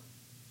eternal.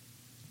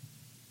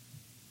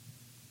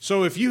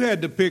 So if you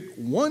had to pick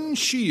one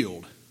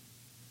shield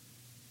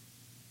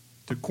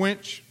to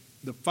quench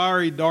the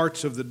fiery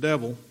darts of the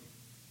devil,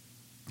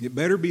 it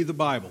better be the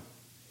Bible,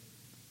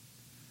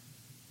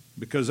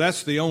 because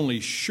that's the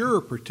only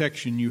sure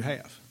protection you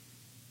have.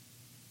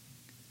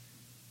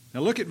 Now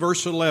look at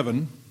verse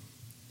 11.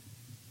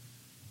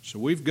 So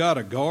we've got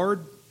a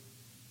guard,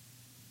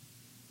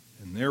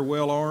 and they're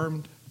well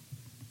armed,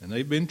 and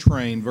they've been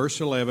trained.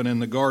 Verse 11,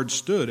 and the guard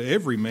stood,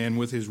 every man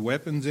with his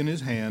weapons in his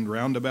hand,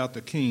 round about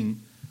the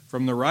king,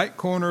 from the right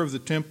corner of the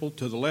temple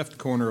to the left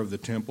corner of the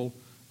temple,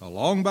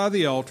 along by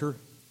the altar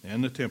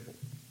and the temple.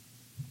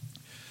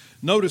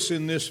 Notice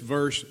in this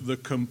verse the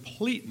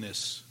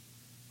completeness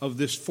of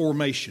this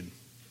formation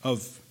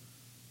of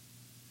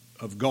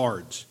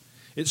guards.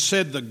 It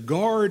said the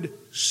guard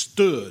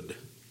stood.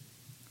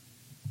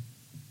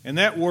 And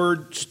that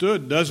word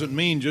stood doesn't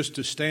mean just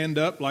to stand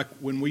up like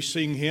when we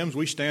sing hymns,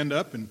 we stand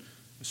up and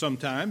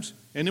sometimes,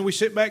 and then we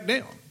sit back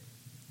down.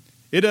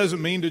 It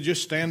doesn't mean to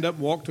just stand up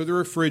and walk to the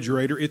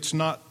refrigerator. It's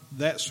not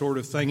that sort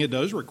of thing. It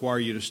does require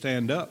you to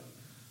stand up,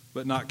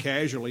 but not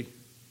casually.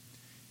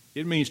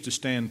 It means to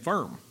stand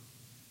firm.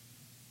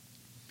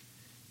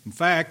 In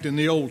fact, in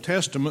the Old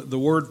Testament, the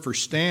word for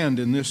stand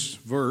in this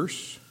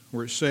verse,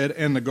 where it said,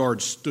 and the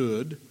guard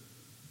stood,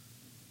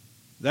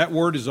 that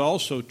word is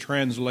also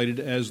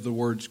translated as the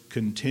words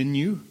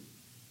continue,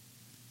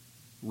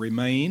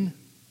 remain,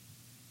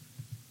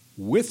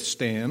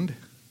 withstand,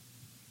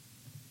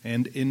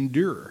 and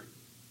endure.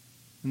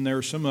 And there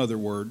are some other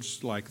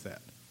words like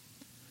that.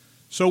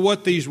 So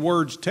what these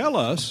words tell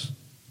us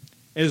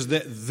is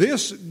that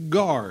this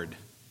guard,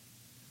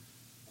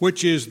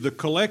 which is the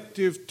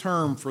collective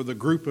term for the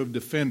group of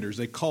defenders,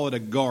 they call it a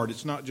guard,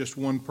 it's not just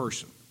one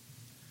person.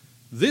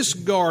 This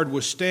guard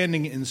was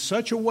standing in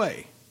such a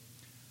way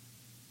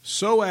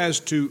so as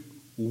to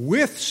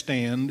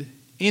withstand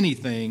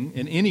anything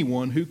and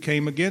anyone who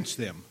came against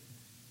them,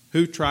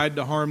 who tried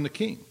to harm the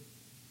king.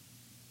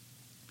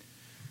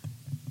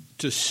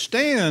 To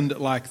stand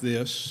like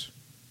this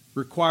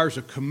requires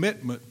a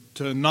commitment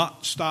to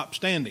not stop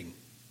standing.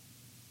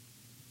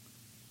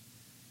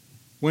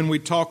 When we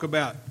talk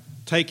about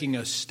taking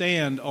a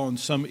stand on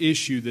some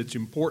issue that's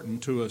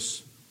important to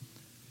us,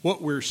 what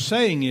we're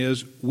saying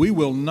is we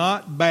will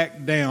not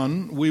back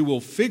down. We will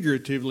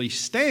figuratively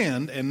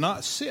stand and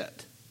not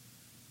sit.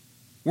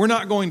 We're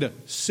not going to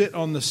sit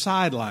on the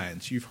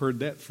sidelines. You've heard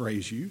that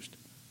phrase used.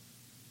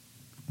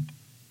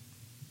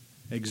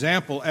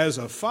 Example, as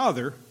a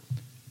father,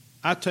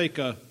 I take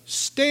a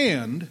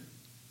stand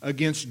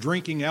against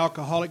drinking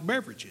alcoholic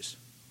beverages.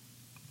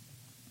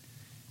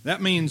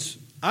 That means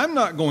I'm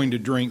not going to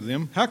drink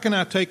them. How can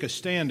I take a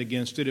stand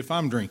against it if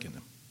I'm drinking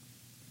them?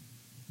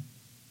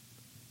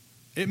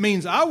 It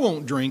means I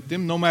won't drink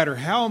them no matter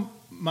how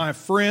my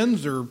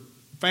friends or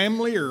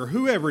family or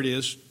whoever it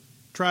is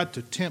tried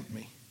to tempt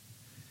me.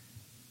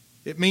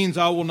 It means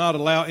I will not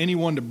allow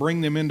anyone to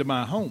bring them into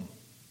my home.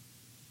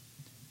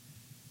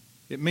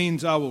 It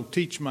means I will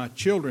teach my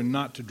children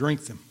not to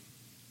drink them.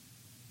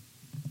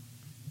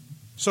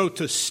 So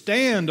to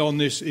stand on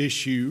this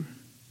issue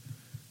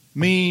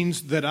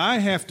means that I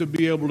have to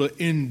be able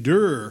to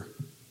endure,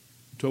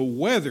 to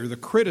weather the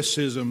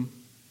criticism,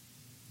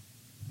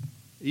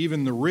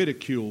 even the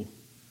ridicule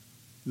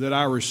that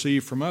I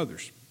receive from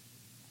others.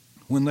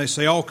 When they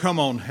say, oh, come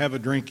on, have a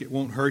drink, it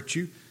won't hurt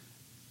you.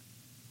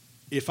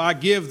 If I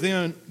give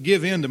in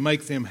to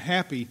make them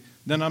happy,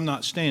 then I'm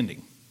not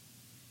standing,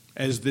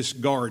 as this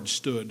guard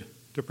stood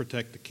to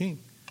protect the king.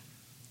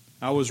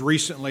 I was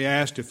recently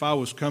asked if I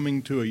was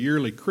coming to a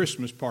yearly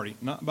Christmas party,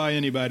 not by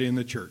anybody in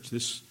the church.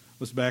 This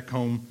was back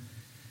home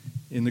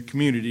in the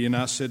community, and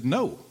I said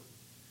no.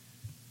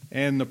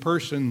 And the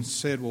person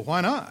said, well,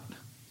 why not?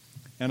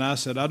 And I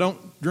said, I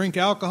don't drink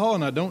alcohol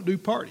and I don't do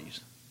parties.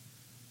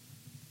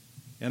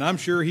 And I'm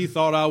sure he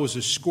thought I was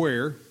a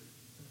square,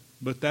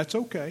 but that's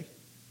okay.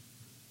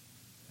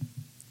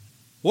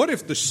 What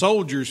if the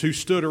soldiers who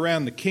stood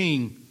around the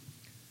king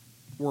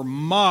were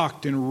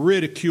mocked and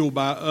ridiculed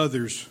by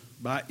others,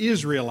 by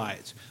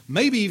Israelites,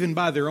 maybe even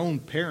by their own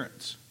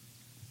parents?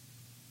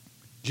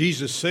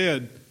 Jesus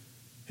said,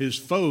 his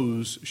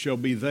foes shall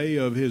be they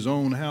of his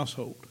own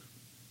household.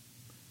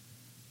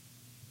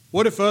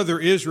 What if other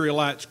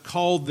Israelites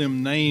called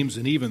them names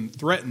and even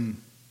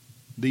threatened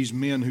these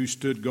men who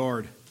stood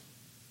guard?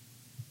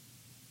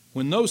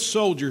 When those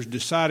soldiers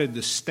decided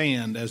to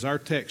stand, as our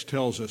text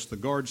tells us, the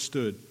guard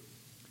stood,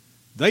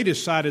 they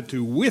decided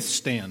to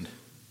withstand,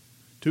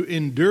 to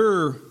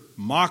endure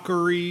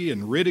mockery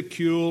and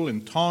ridicule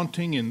and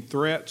taunting and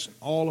threats, and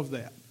all of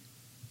that.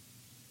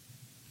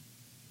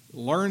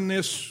 Learn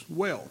this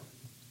well.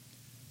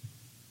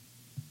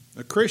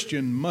 A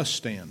Christian must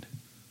stand.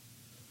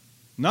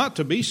 Not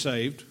to be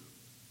saved,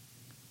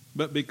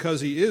 but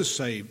because he is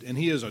saved, and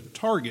he is a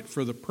target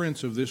for the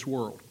prince of this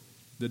world,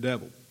 the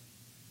devil.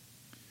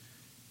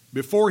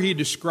 Before he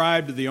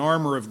described the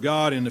armor of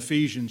God in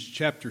Ephesians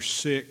chapter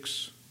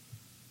 6,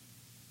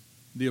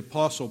 the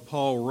Apostle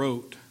Paul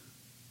wrote,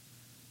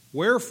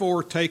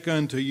 "Wherefore take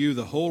unto you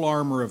the whole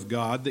armor of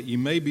God, that ye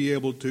may be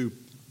able to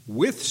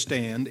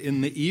withstand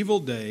in the evil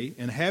day,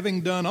 and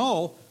having done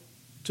all,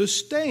 to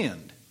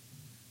stand."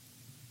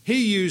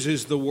 He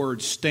uses the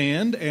word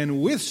stand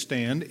and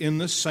withstand in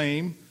the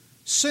same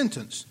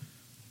sentence.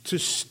 To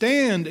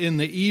stand in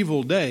the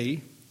evil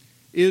day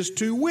is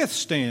to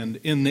withstand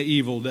in the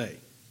evil day.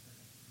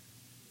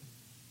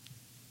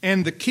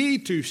 And the key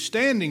to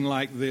standing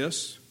like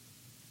this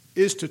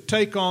is to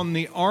take on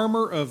the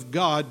armor of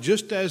God,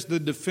 just as the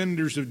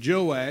defenders of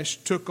Joash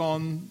took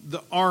on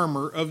the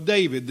armor of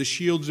David, the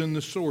shields and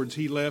the swords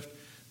he left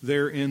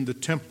there in the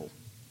temple.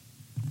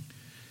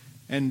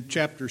 And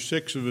chapter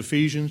 6 of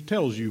Ephesians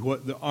tells you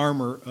what the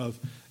armor of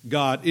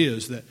God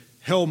is: the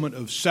helmet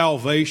of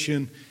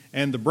salvation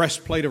and the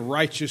breastplate of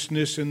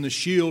righteousness and the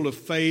shield of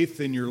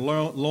faith, and your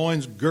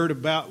loins girt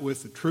about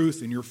with the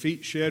truth, and your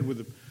feet shod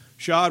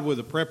with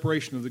the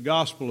preparation of the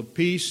gospel of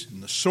peace,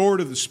 and the sword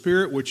of the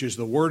Spirit, which is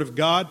the word of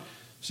God.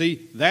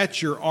 See,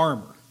 that's your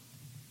armor.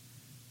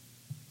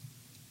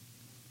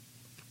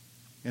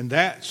 And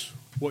that's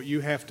what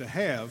you have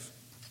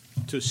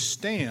to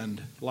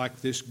stand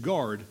like this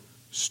guard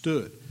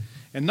stood.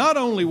 And not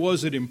only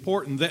was it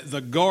important that the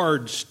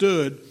guard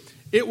stood,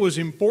 it was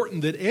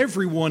important that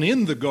everyone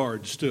in the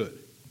guard stood.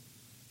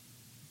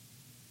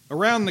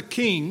 Around the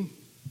king,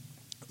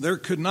 there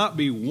could not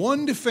be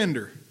one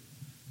defender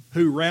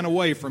who ran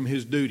away from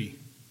his duty,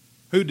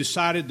 who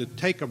decided to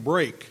take a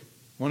break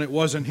when it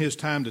wasn't his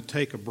time to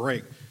take a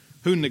break,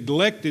 who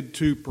neglected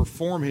to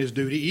perform his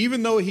duty,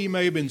 even though he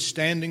may have been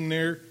standing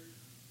there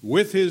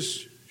with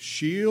his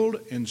shield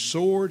and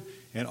sword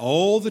and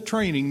all the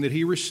training that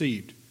he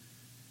received.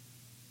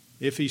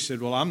 If he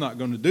said, "Well, I'm not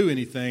going to do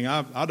anything,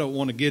 I don't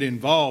want to get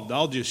involved,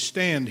 I'll just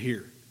stand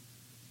here."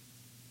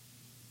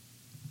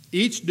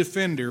 Each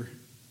defender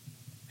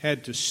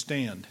had to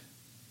stand.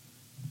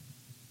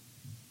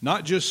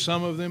 Not just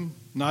some of them,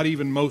 not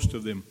even most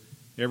of them,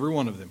 every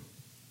one of them,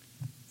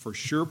 for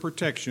sure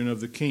protection of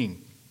the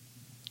king.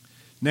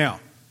 Now,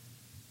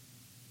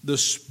 the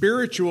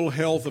spiritual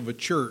health of a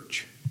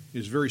church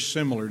is very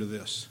similar to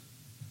this.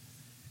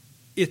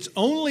 It's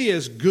only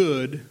as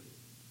good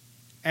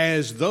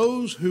as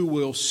those who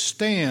will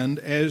stand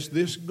as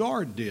this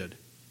guard did.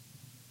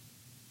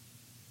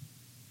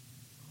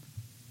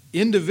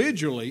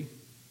 Individually,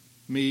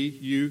 me,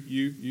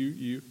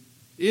 you,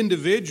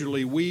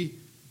 individually we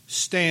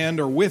stand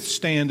or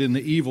withstand in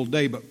the evil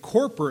day, but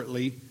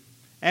corporately,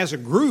 as a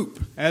group,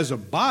 as a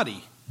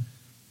body,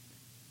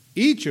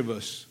 each of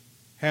us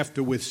have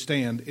to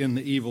withstand in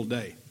the evil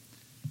day.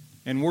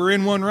 And we're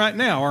in one right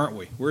now, aren't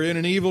we? We're in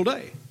an evil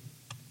day.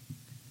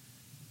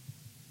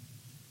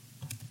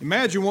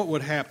 Imagine what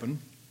would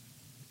happen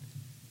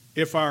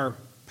if our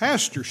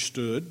pastor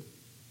stood,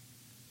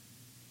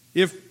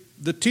 if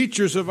the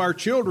teachers of our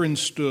children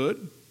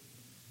stood,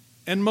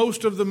 and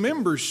most of the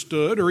members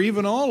stood, or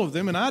even all of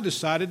them, and I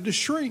decided to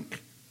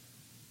shrink.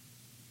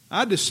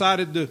 I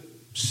decided to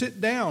sit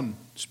down,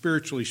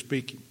 spiritually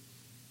speaking.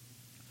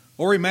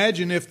 Or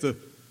imagine if the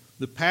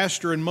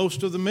pastor and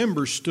most of the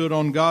members stood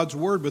on God's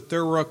word, but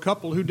there were a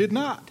couple who did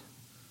not.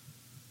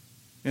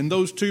 And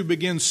those two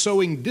began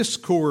sowing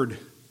discord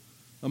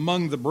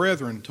among the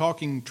brethren,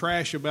 talking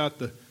trash about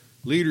the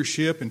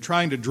leadership and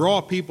trying to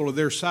draw people to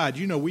their side.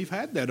 You know, we've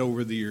had that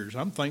over the years.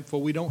 I'm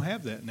thankful we don't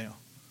have that now.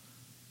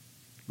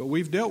 But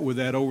we've dealt with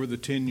that over the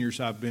 10 years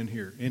I've been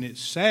here. And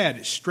it's sad,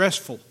 it's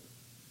stressful,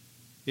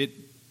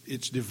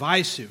 it's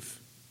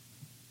divisive,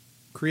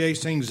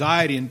 creates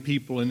anxiety in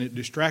people, and it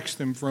distracts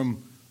them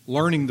from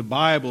learning the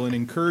Bible and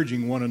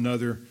encouraging one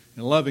another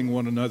and loving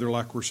one another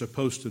like we're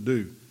supposed to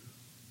do.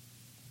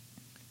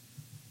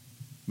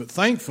 But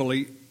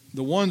thankfully,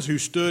 the ones who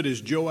stood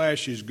as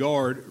Joash's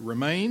guard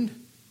remained,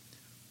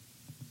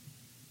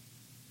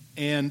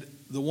 and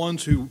the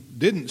ones who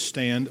didn't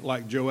stand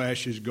like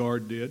Joash's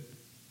guard did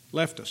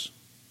left us.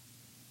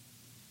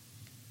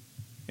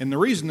 And the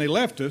reason they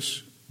left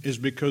us is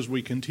because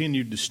we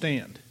continued to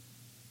stand.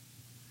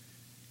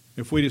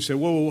 If we'd have said,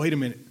 whoa, wait a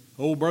minute,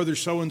 old brother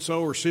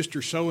so-and-so or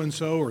sister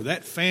so-and-so or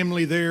that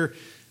family there,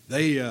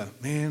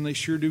 they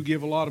sure do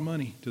give a lot of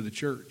money to the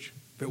church.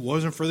 If it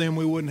wasn't for them,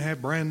 we wouldn't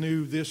have brand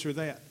new this or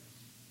that.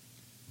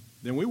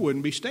 Then we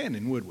wouldn't be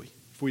standing, would we,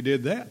 if we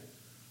did that?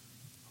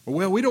 Or,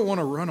 well, we don't want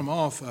to run them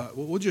off.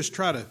 We'll just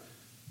try to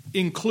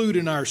include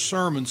in our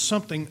sermon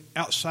something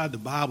outside the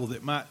Bible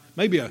that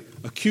maybe a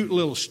cute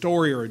little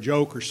story or a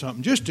joke or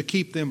something, just to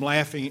keep them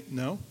laughing.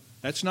 No,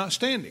 that's not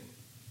standing.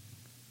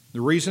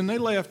 The reason they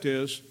left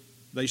is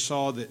they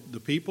saw that the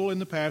people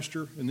and the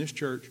pastor in this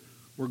church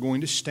were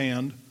going to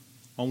stand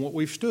on what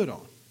we've stood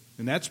on.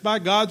 And that's by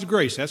God's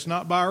grace. That's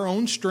not by our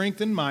own strength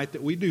and might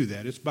that we do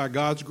that. It's by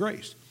God's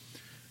grace.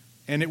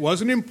 And it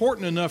wasn't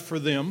important enough for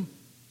them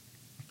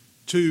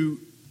to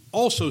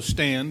also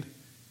stand,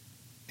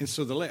 and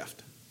so they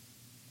left.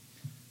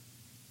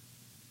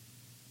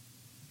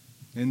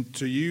 And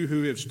to you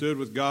who have stood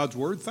with God's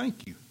word,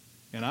 thank you.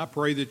 And I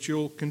pray that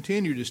you'll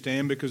continue to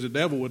stand, because the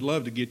devil would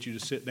love to get you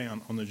to sit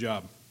down on the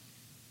job.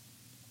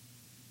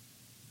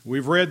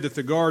 We've read that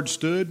the guard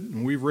stood,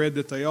 and we've read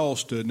that they all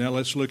stood. Now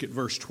let's look at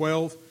verse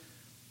 12.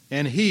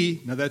 And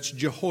he, now that's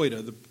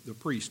Jehoiada, the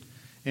priest,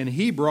 and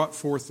he brought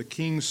forth the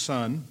king's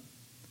son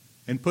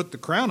and put the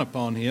crown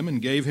upon him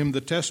and gave him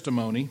the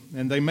testimony.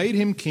 And they made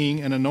him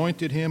king and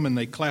anointed him, and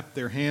they clapped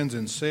their hands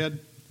and said,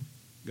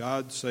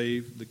 God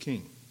save the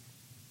king.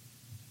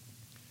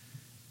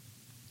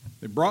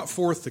 They brought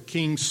forth the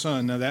king's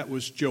son. Now that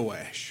was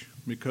Joash,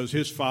 because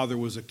his father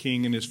was a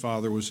king and his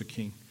father was a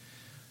king.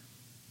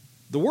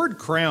 The word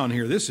crown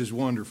here, this is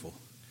wonderful.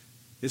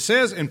 It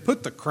says, and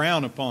put the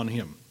crown upon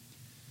him.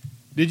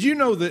 Did you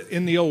know that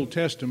in the Old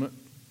Testament,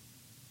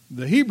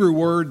 the Hebrew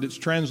word that's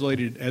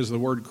translated as the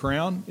word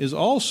crown is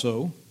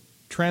also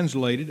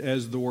translated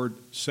as the word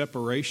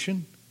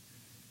separation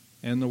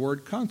and the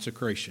word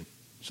consecration?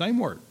 Same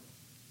word.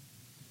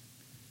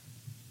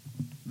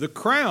 The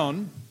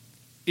crown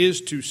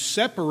is to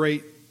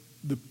separate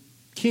the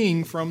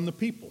king from the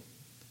people.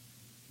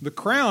 The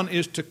crown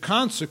is to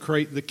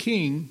consecrate the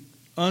king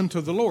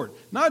unto the Lord.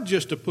 Not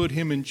just to put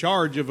him in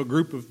charge of a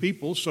group of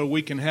people so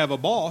we can have a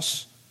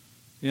boss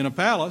in a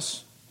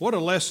palace. What a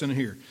lesson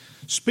here.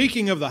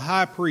 Speaking of the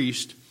high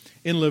priest,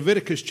 in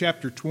Leviticus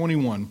chapter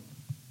 21,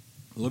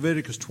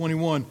 Leviticus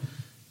 21,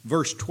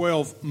 verse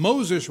 12,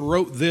 Moses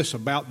wrote this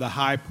about the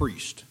high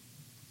priest.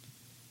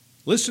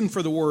 Listen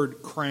for the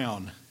word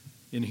crown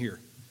in here.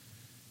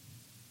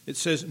 It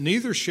says,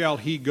 neither shall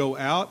he go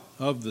out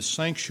of the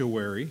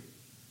sanctuary,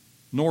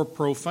 nor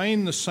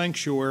profane the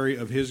sanctuary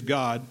of his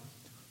God,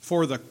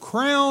 for the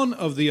crown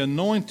of the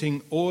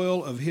anointing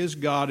oil of his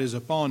God is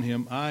upon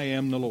him. I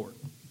am the Lord.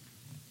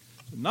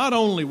 Not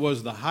only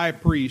was the high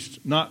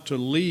priest not to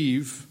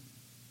leave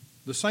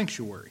the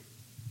sanctuary,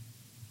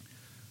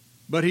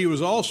 but he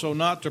was also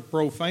not to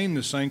profane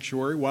the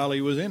sanctuary while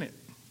he was in it.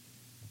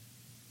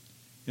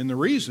 And the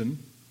reason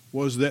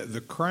was that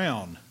the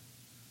crown,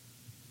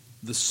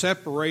 the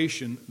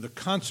separation, the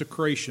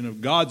consecration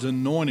of God's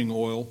anointing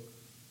oil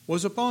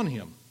was upon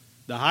him.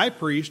 The high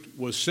priest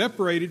was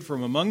separated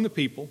from among the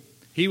people.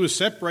 He was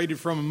separated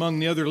from among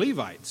the other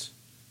Levites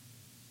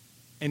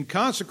and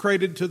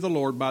consecrated to the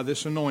Lord by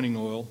this anointing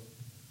oil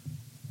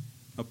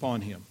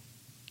upon him.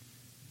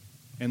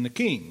 And the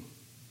king,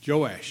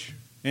 Joash,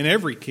 and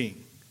every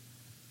king,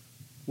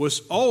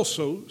 was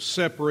also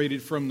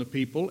separated from the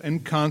people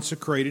and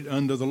consecrated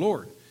unto the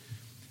Lord.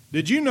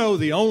 Did you know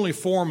the only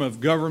form of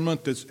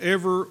government that's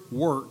ever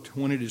worked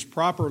when it is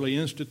properly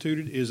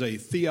instituted is a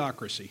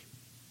theocracy?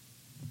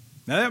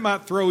 Now that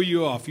might throw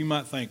you off. You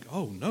might think,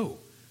 oh no,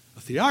 a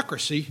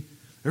theocracy?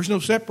 There's no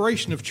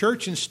separation of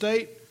church and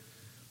state?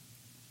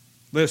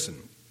 Listen,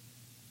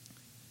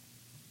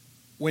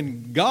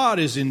 when God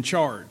is in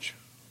charge,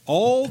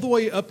 all the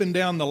way up and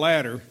down the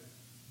ladder,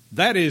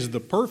 that is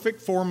the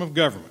perfect form of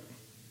government.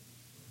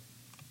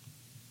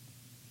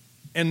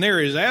 And there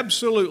is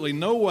absolutely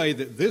no way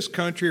that this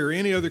country or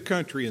any other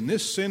country in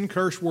this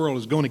sin-cursed world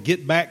is going to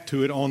get back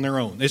to it on their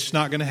own. It's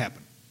not going to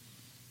happen.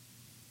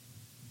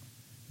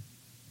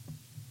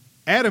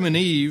 Adam and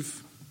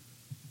Eve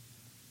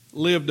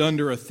lived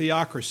under a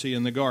theocracy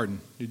in the garden.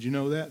 Did you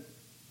know that?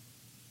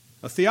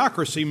 A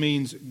theocracy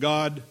means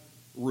God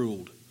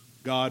ruled.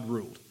 God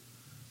ruled.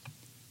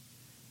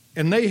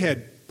 And they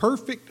had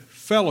perfect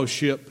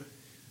fellowship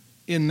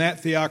in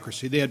that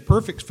theocracy. They had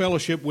perfect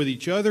fellowship with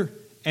each other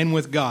and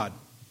with God.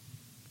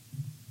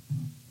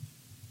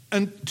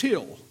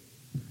 Until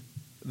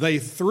they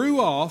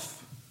threw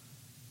off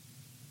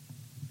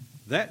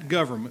that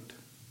government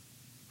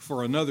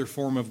for another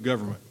form of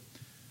government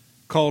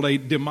called a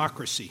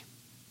democracy.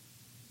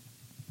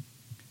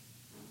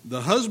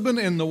 The husband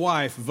and the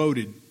wife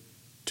voted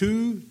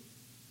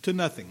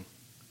 2-0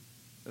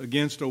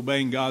 against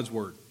obeying God's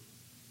word.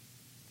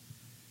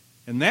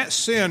 And that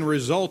sin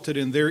resulted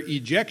in their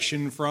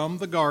ejection from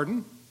the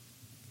garden,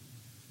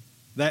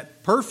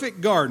 that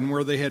perfect garden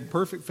where they had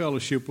perfect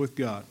fellowship with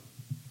God,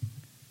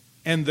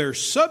 and their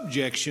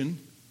subjection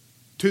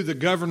to the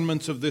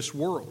governments of this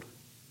world.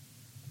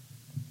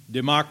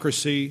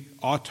 Democracy,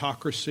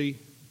 autocracy,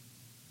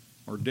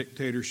 or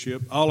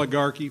dictatorship,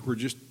 oligarchy, where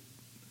just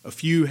a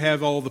few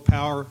have all the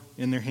power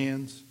in their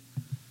hands.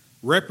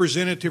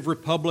 Representative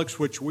republics,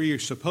 which we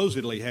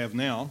supposedly have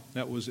now.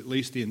 That was at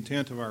least the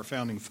intent of our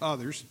founding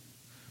fathers.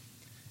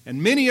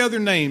 And many other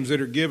names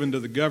that are given to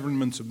the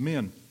governments of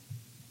men.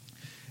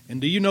 And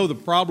do you know the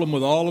problem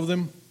with all of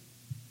them?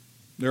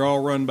 They're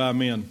all run by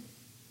men.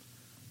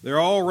 They're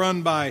all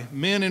run by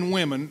men and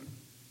women,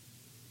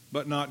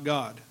 but not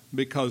God,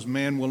 because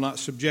man will not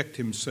subject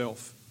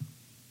himself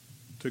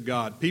to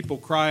God. People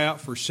cry out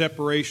for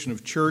separation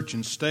of church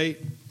and state.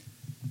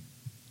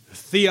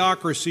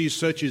 Theocracies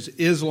such as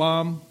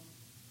Islam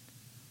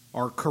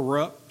are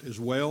corrupt as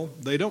well.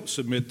 They don't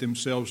submit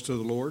themselves to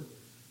the Lord,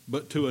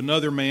 but to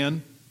another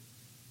man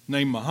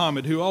named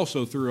Muhammad, who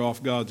also threw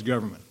off God's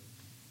government.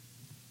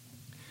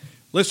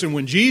 Listen,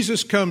 when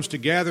Jesus comes to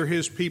gather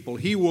his people,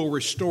 he will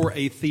restore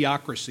a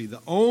theocracy,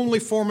 the only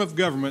form of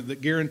government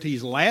that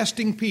guarantees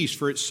lasting peace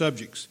for its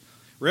subjects.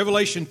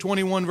 Revelation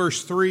 21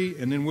 verse 3,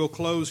 and then we'll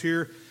close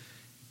here.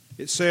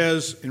 It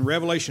says in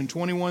Revelation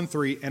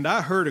 21:3, "And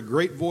I heard a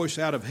great voice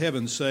out of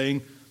heaven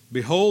saying,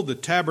 Behold, the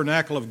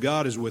tabernacle of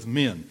God is with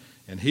men,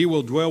 and he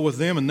will dwell with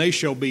them, and they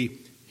shall be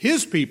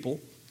his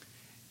people,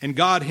 and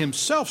God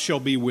himself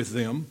shall be with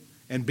them,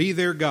 and be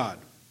their God.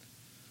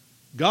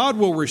 God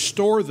will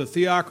restore the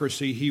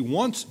theocracy he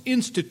once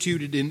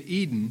instituted in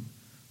Eden,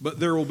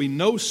 but there will be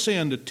no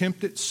sin to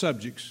tempt its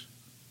subjects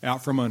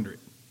out from under it."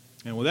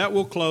 And with that,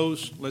 we'll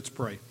close. Let's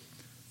pray.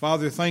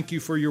 Father, thank you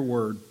for your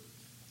word.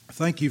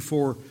 Thank you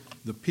for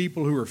the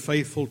people who are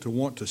faithful to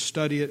want to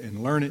study it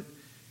and learn it.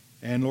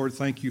 And Lord,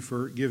 thank you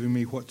for giving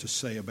me what to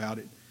say about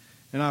it.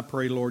 And I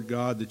pray, Lord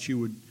God, that you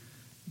would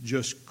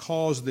just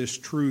cause this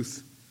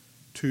truth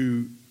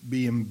to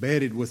be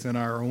embedded within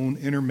our own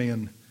inner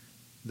men,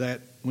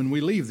 that when we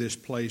leave this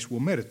place, we'll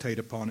meditate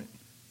upon it.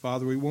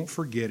 Father, we won't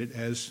forget it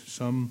as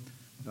some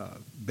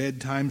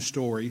bedtime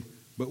story,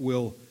 but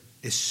we'll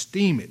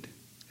esteem it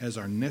as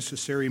our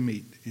necessary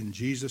meat. In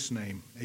Jesus' name,